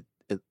mean,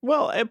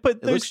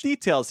 but there's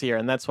details here,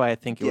 and that's why I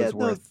think it was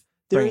worth.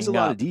 There is a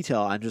lot up. of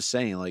detail. I'm just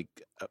saying, like,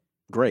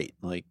 great.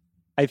 Like,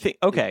 I think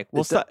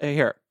we'll stop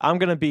here. I'm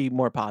going to be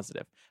more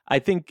positive. I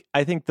think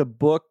the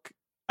book.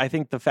 I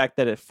think the fact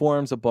that it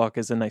forms a book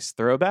is a nice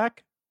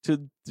throwback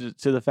to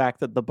the fact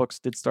that the books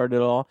did start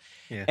it all.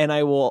 Yeah. And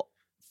I will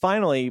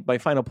my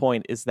final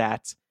point is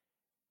that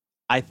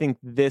I think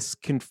this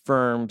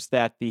confirms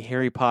that the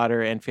Harry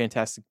Potter and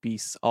Fantastic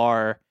Beasts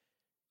are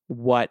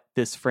what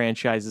this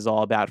franchise is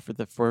all about for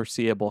the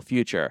foreseeable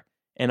future.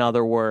 In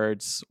other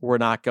words, we're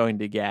not going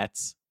to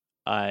get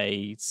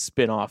a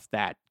spin-off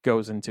that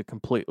goes into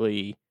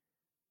completely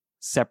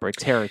separate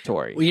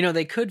territory. Well,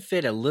 they could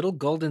fit a little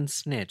golden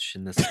snitch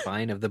in the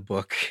spine of the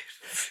book.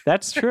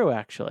 That's true,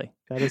 actually.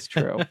 That is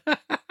true. You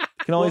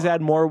can always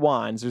add more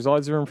wands. There's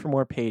always room for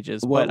more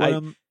pages. What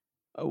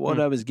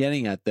I was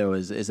getting at, though,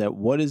 is that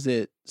what is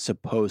it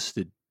supposed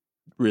to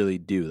really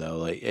do, though?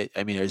 Like,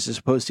 is it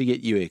supposed to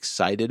get you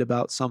excited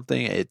about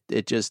something?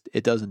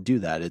 It doesn't do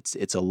that.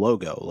 It's a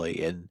logo, like,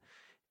 and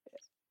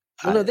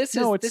this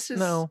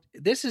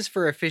is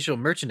for official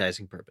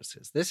merchandising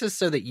purposes. This is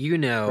so that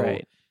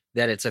right.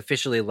 that it's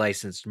officially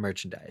licensed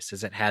merchandise,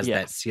 as it has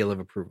that seal of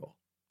approval.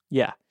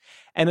 Yeah,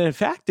 and in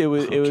fact, it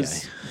was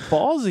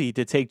ballsy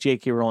to take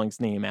J.K.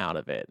 Rowling's name out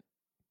of it,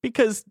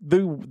 because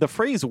the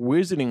phrase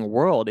 "Wizarding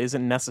World"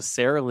 isn't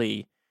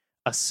necessarily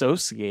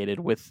associated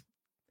with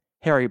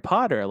Harry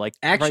Potter. Like,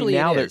 actually,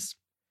 right now, it is.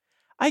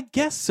 I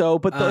guess so,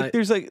 but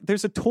there's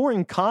a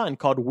touring con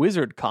called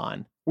Wizard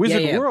Con.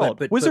 World.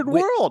 But Wizard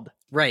World.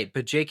 Right,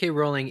 but J.K.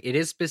 Rowling, it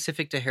is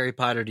specific to Harry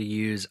Potter to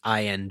use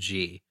ing,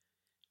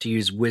 to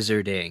use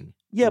wizarding.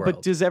 Yeah, world.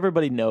 but does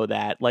everybody know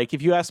that? Like,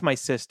 if you ask my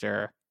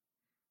sister,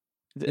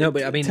 no,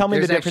 but I mean, tell me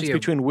the difference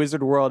between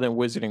Wizard World and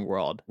Wizarding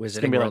World.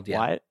 Wizarding World, like,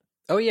 what?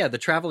 Oh yeah, the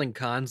traveling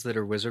cons that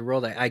are Wizard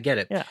World. I get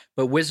it. Yeah,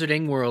 but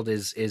Wizarding World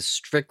is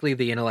strictly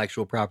the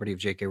intellectual property of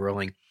J.K.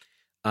 Rowling.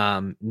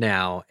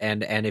 Now,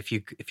 and if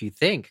you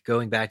think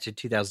going back to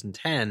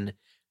 2010,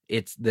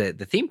 it's the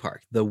theme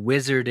park, the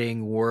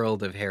Wizarding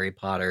World of Harry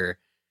Potter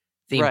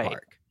theme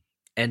park.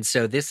 And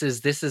so this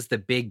is the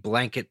big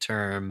blanket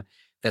term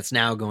that's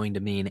now going to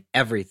mean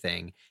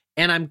everything.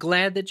 And I'm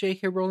glad that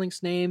J.K.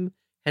 Rowling's name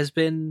has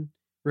been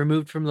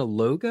removed from the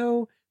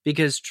logo,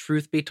 because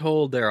truth be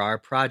told, there are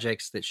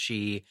projects that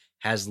she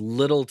has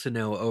little to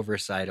no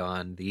oversight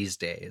on these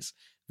days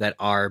that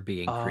are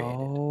being created.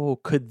 Oh,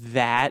 could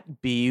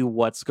that be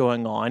what's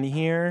going on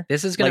here?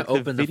 This is going to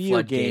open the video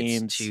floodgates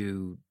games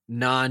to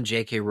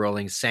non-J.K.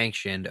 Rowling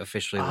sanctioned,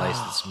 officially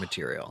licensed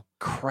material.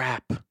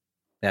 Crap.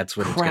 That's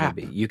what it's going to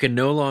be. You can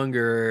no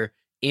longer,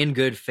 in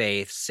good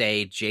faith,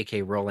 say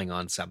J.K. Rowling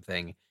on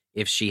something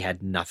if she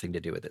had nothing to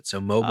do with it. So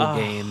mobile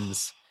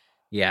games,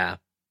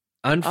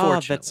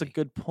 unfortunately. That's a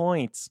good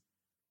point.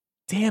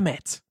 Damn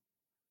it.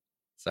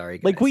 Sorry,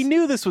 guys. Like, we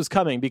knew this was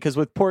coming, because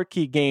with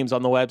Portkey Games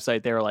on the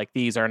website, they were like,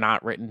 these are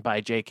not written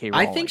by J.K.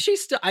 Rowling. I think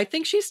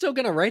she's still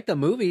going to write the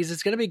movies.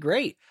 It's going to be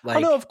great.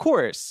 Like, no, of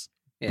course.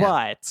 Yeah.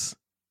 But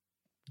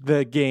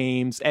the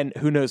games, and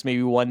who knows,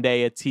 maybe one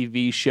day a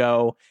TV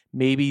show,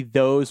 maybe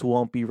those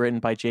won't be written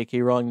by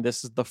J.K. Rowling.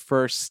 This is the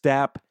first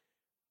step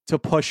to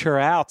push her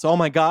out. Oh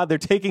my God, they're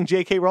taking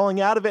J.K.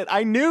 Rowling out of it.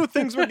 I knew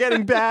things were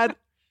getting bad.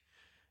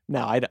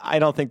 No, I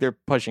don't think they're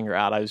pushing her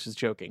out. I was just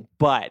joking.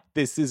 But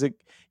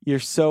you're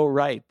so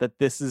right that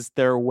this is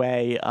their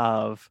way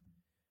of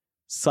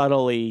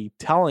subtly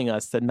telling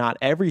us that not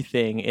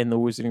everything in the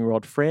Wizarding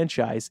World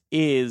franchise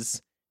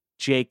is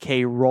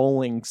J.K.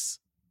 Rowling's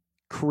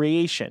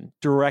creation,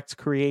 direct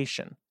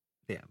creation.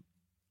 Yeah.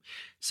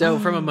 So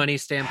from a money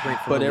standpoint,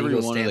 from But a every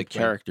legal one of the standpoint,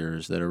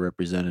 characters that are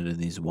represented in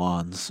these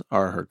wands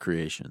are her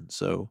creation.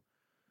 So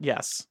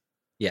Yes.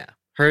 yeah,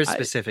 hers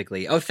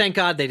specifically. Oh, thank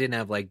God they didn't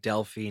have like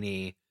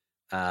Delphine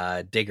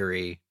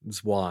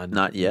Diggory's wand.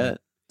 not yet.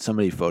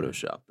 Somebody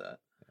photoshopped that.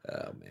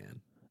 Oh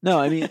man. No,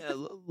 I mean,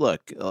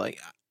 look, like,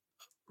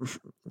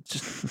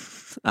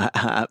 just,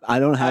 I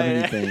don't have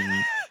anything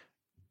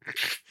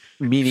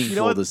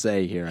meaningful to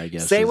say here. I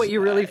guess Say what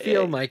you really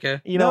feel,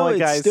 Micah. You know no, what,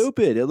 it's guys?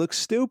 stupid. It looks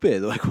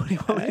stupid. Like, what do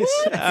you want me to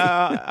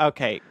say?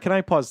 Okay, can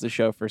I pause the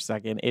show for a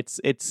second? It's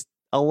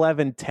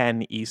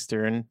 11:10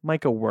 Eastern.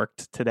 Micah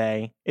worked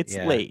today. It's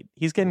late.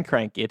 He's getting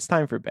cranky. It's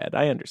time for bed.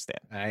 I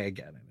understand. I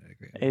get it. I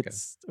agree.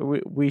 It's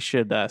we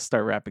should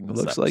start wrapping It this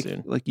looks up like,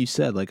 soon. like you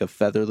said, like a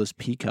featherless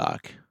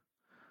peacock.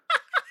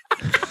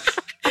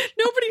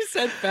 Nobody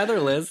said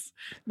featherless.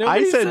 I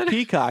Nobody said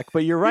peacock,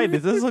 but you're right.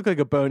 It does look like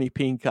a bony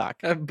peacock.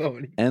 A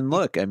bony. And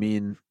look, I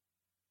mean,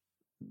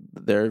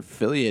 they're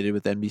affiliated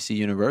with NBC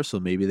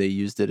Universal. Maybe they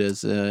used it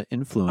as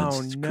influence.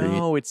 Oh to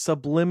no, it's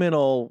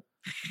subliminal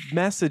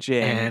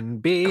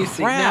messaging. NBC.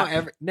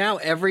 Crap. Now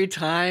every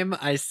time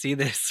I see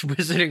this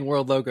Wizarding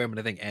World logo, I'm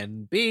gonna think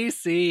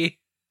NBC.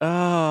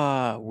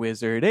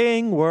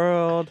 Wizarding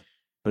World.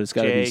 But it's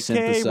got to be J.K.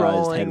 synthesized.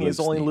 Rowling is headless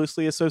only theme,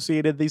 loosely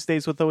associated these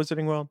days with the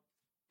Wizarding World.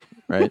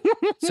 right?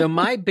 So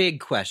my big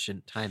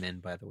question, time in,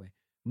 by the way.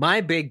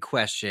 My big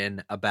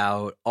question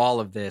about all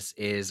of this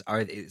is,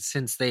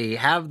 since they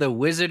have the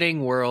Wizarding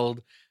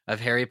World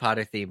of Harry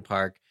Potter theme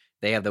park,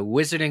 they have the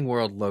Wizarding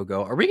World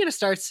logo. Are we going to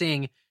start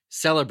seeing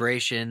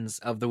celebrations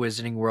of the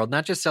Wizarding World,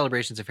 not just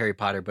celebrations of Harry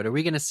Potter, but are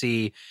we going to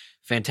see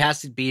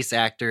Fantastic Beasts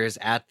actors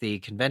at the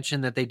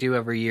convention that they do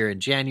every year in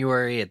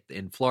January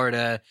in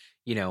Florida?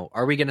 You know,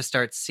 are we going to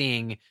start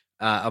seeing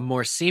a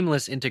more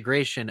seamless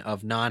integration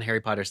of non-Harry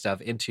Potter stuff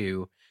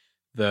into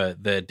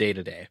the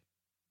day-to-day?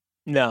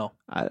 No.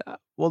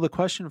 Well, the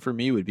question for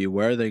me would be,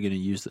 where are they going to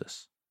use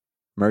this?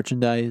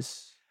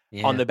 Merchandise?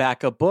 Yeah. On the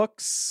back of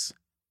books,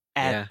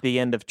 at the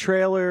end of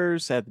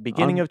trailers, at the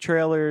beginning of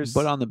trailers.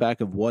 But on the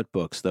back of what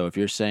books, though, if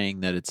you're saying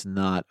that it's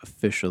not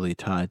officially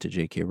tied to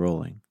J.K.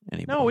 Rowling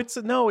anymore?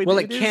 No,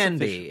 it can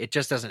be. It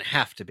just doesn't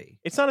have to be.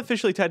 It's not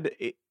officially tied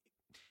to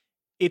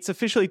it's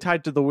officially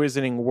tied to the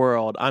Wizarding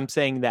World. I'm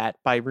saying that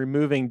by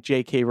removing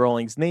J.K.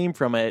 Rowling's name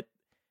from it,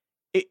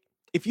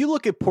 if you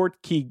look at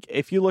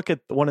if you look at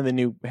one of the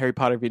new Harry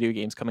Potter video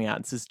games coming out,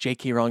 and it says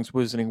J.K. Rowling's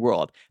Wizarding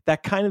World,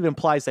 that kind of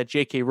implies that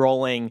J.K.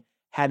 Rowling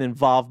had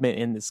involvement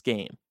in this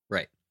game.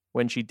 Right.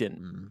 When she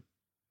didn't.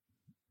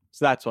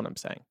 So that's what I'm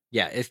saying.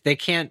 Yeah, if they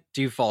can't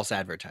do false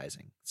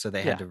advertising, so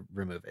they had to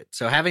remove it.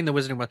 So having the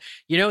Wizarding World,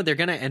 they're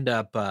going to end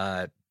up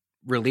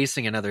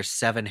releasing another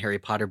 7 Harry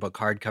Potter book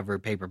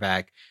hardcover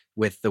paperback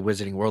with the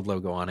Wizarding World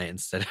logo on it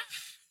instead of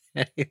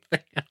anything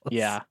else.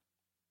 Yeah.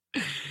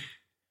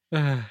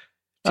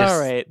 Just all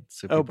right.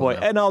 so Oh people boy. know.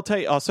 And I'll tell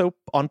you also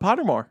on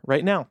Pottermore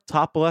right now,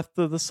 top left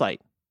of the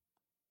site.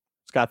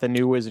 It's got the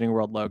new Wizarding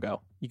World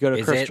logo. You go to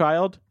Is Chris it?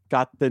 Child,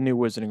 got the new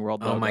Wizarding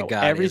World logo. Oh my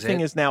God, Everything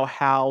is it? is now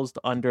housed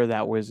under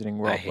that Wizarding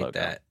World I hate logo.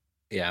 that.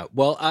 Yeah.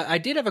 Well, I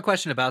did have a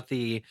question about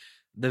the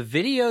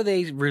video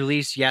they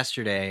released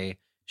yesterday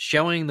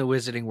showing the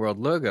Wizarding World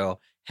logo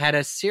had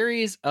a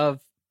series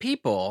of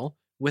people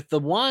with the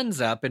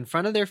wands up in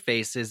front of their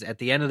faces at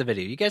the end of the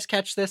video. You guys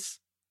catch this?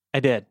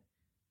 I did.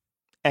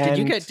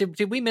 And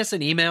Did we miss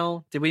an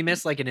email? Did we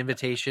miss like an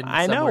invitation?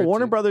 I know somewhere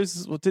Warner to-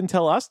 Brothers didn't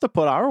tell us to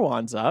put our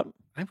wands up.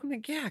 I'm gonna,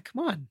 yeah,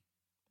 come on.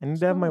 I need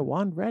to have my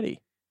wand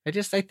ready. I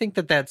think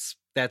that's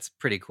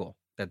pretty cool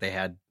that they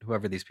had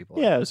whoever these people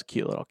are. Yeah, it was a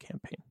cute little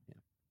campaign.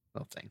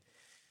 Little thing.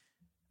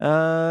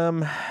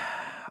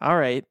 All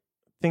right.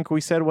 Think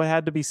we said what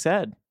had to be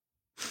said.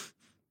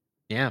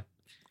 Yeah.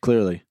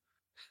 Clearly.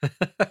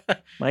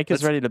 Mike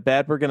is ready to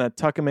bed. We're gonna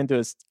tuck him into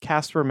his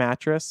Casper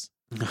mattress.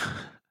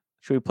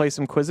 Should we play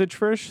some Quizzitch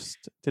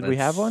first? Did we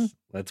have one?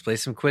 Let's play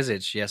some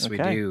Quizzitch. Yes,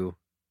 we Okay. do.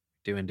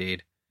 Do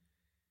indeed.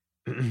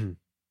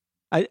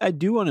 I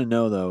do want to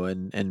know, though,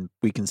 and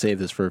we can save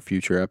this for a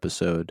future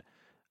episode,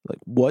 like,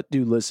 what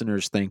do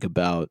listeners think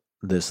about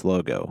this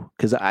logo?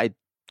 Because I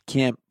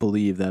can't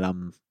believe that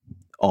I'm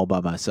all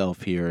by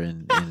myself here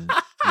and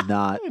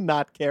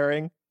not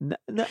caring.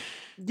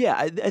 Yeah,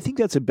 I think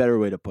that's a better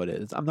way to put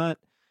it. I'm not.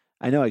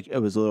 I know I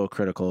was a little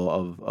critical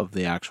of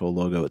the actual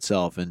logo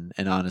itself, and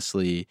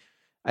honestly,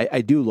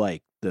 I do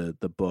like the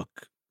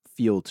book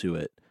feel to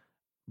it,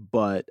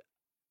 but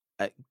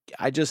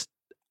I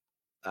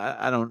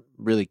don't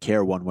really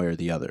care one way or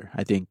the other.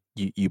 I think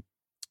you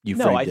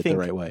framed it the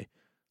right way.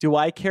 Do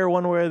I care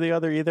one way or the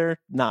other either?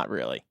 Not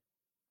really.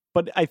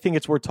 But I think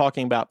it's worth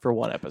talking about for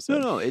one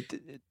episode.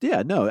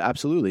 No,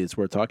 absolutely, it's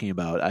worth talking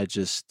about. I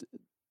just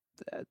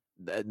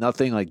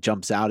nothing like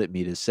jumps out at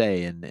me to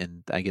say,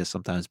 and I guess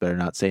sometimes better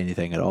not say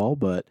anything at all.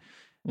 But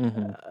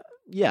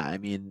yeah, I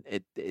mean,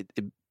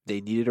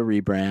 they needed a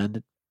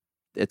rebrand.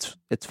 It's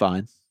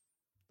fine.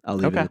 I'll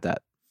leave it at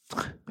that.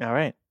 All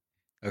right.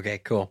 Okay,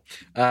 cool.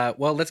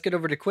 Well, let's get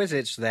over to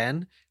Quizzitch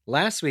then.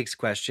 Last week's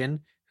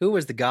question: who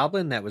was the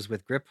goblin that was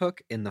with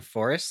Griphook in the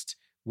forest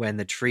when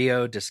the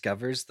trio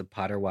discovers the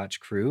Potter Watch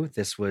crew.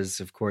 This was,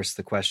 of course,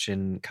 the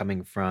question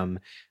coming from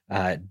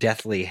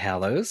Deathly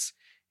Hallows.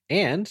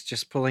 And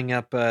just pulling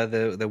up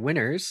the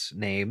winners'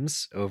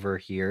 names over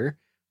here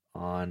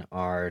on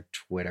our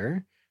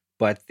Twitter.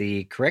 But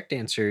the correct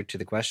answer to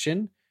the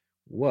question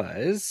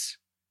was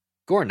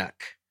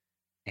Gornuk.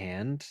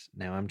 And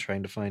now I'm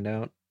trying to find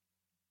out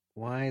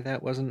why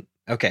that wasn't.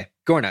 Okay,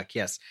 Gornuk,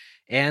 yes.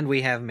 And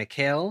we have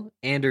Mikhail,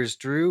 Anders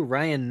Drew,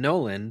 Ryan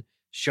Nolan,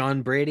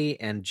 Sean Brady,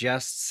 and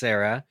Just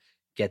Sarah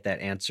get that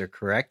answer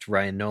correct.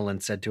 Ryan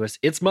Nolan said to us,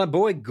 "It's my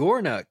boy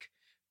Gornuk,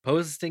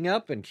 posting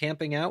up and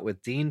camping out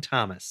with Dean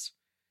Thomas."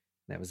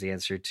 That was the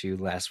answer to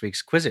last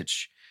week's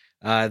Quizzitch.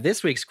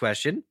 This week's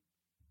question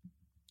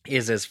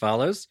is as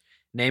follows.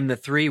 Name the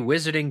 3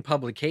 wizarding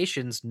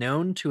publications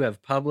known to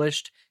have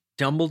published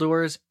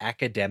Dumbledore's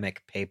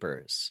academic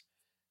papers.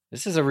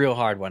 This is a real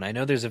hard one. I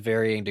know there's a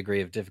varying degree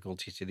of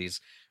difficulty to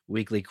these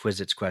weekly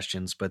Quizzitch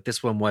questions, but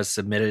this one was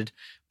submitted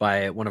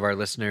by one of our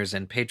listeners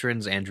and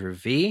patrons, Andrew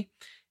V.,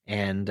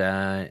 and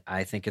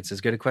I think it's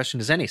as good a question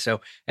as any. So,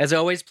 as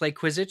always, play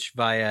Quizzitch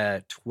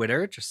via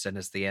Twitter. Just send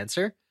us the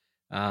answer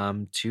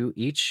to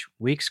each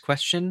week's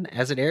question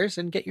as it airs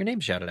and get your name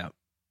shouted out.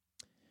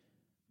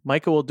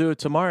 Michael will do it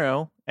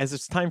tomorrow, as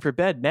it's time for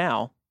bed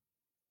now.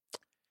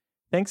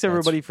 Thanks,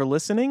 everybody, for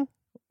listening.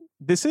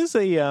 This is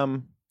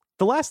the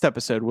last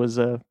episode was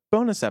a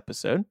bonus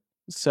episode,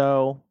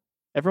 so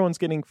everyone's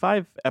getting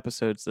 5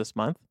 episodes this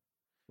month.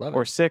 Love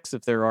or it. 6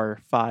 if there are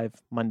 5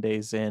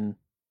 Mondays in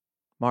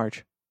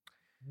March.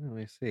 Let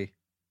me see.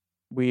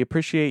 We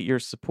appreciate your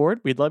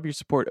support. We'd love your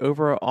support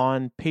over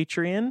on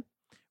Patreon.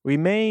 We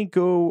may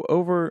go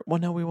over, well,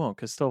 no, we won't,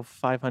 because still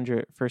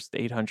 500, first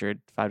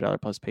 800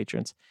 $5 plus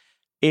patrons.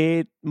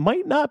 It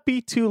might not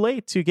be too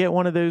late to get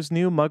one of those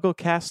new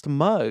MuggleCast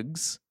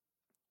mugs.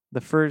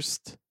 The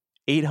first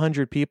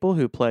 800 people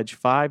who pledge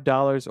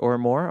 $5 or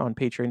more on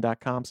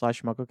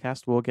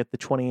patreon.com/MuggleCast will get the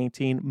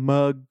 2018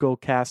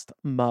 MuggleCast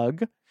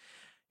mug.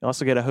 You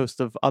also get a host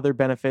of other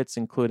benefits,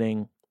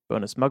 including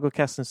bonus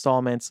MuggleCast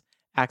installments,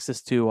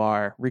 access to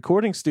our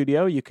recording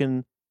studio. You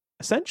can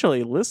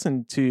essentially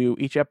listen to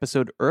each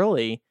episode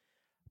early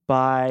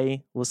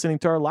by listening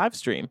to our live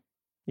stream.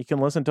 You can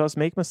listen to us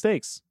make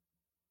mistakes.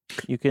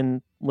 You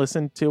can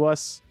listen to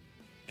us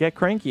get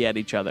cranky at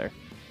each other.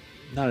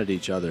 Not at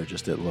each other,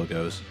 just at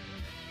logos.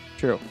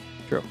 True.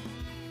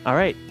 All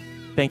right.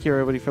 Thank you,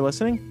 everybody, for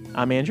listening.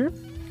 I'm Andrew.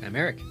 I'm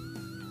Eric.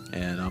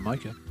 And I'm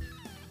Micah.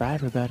 Bye,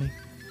 everybody.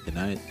 Good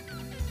night.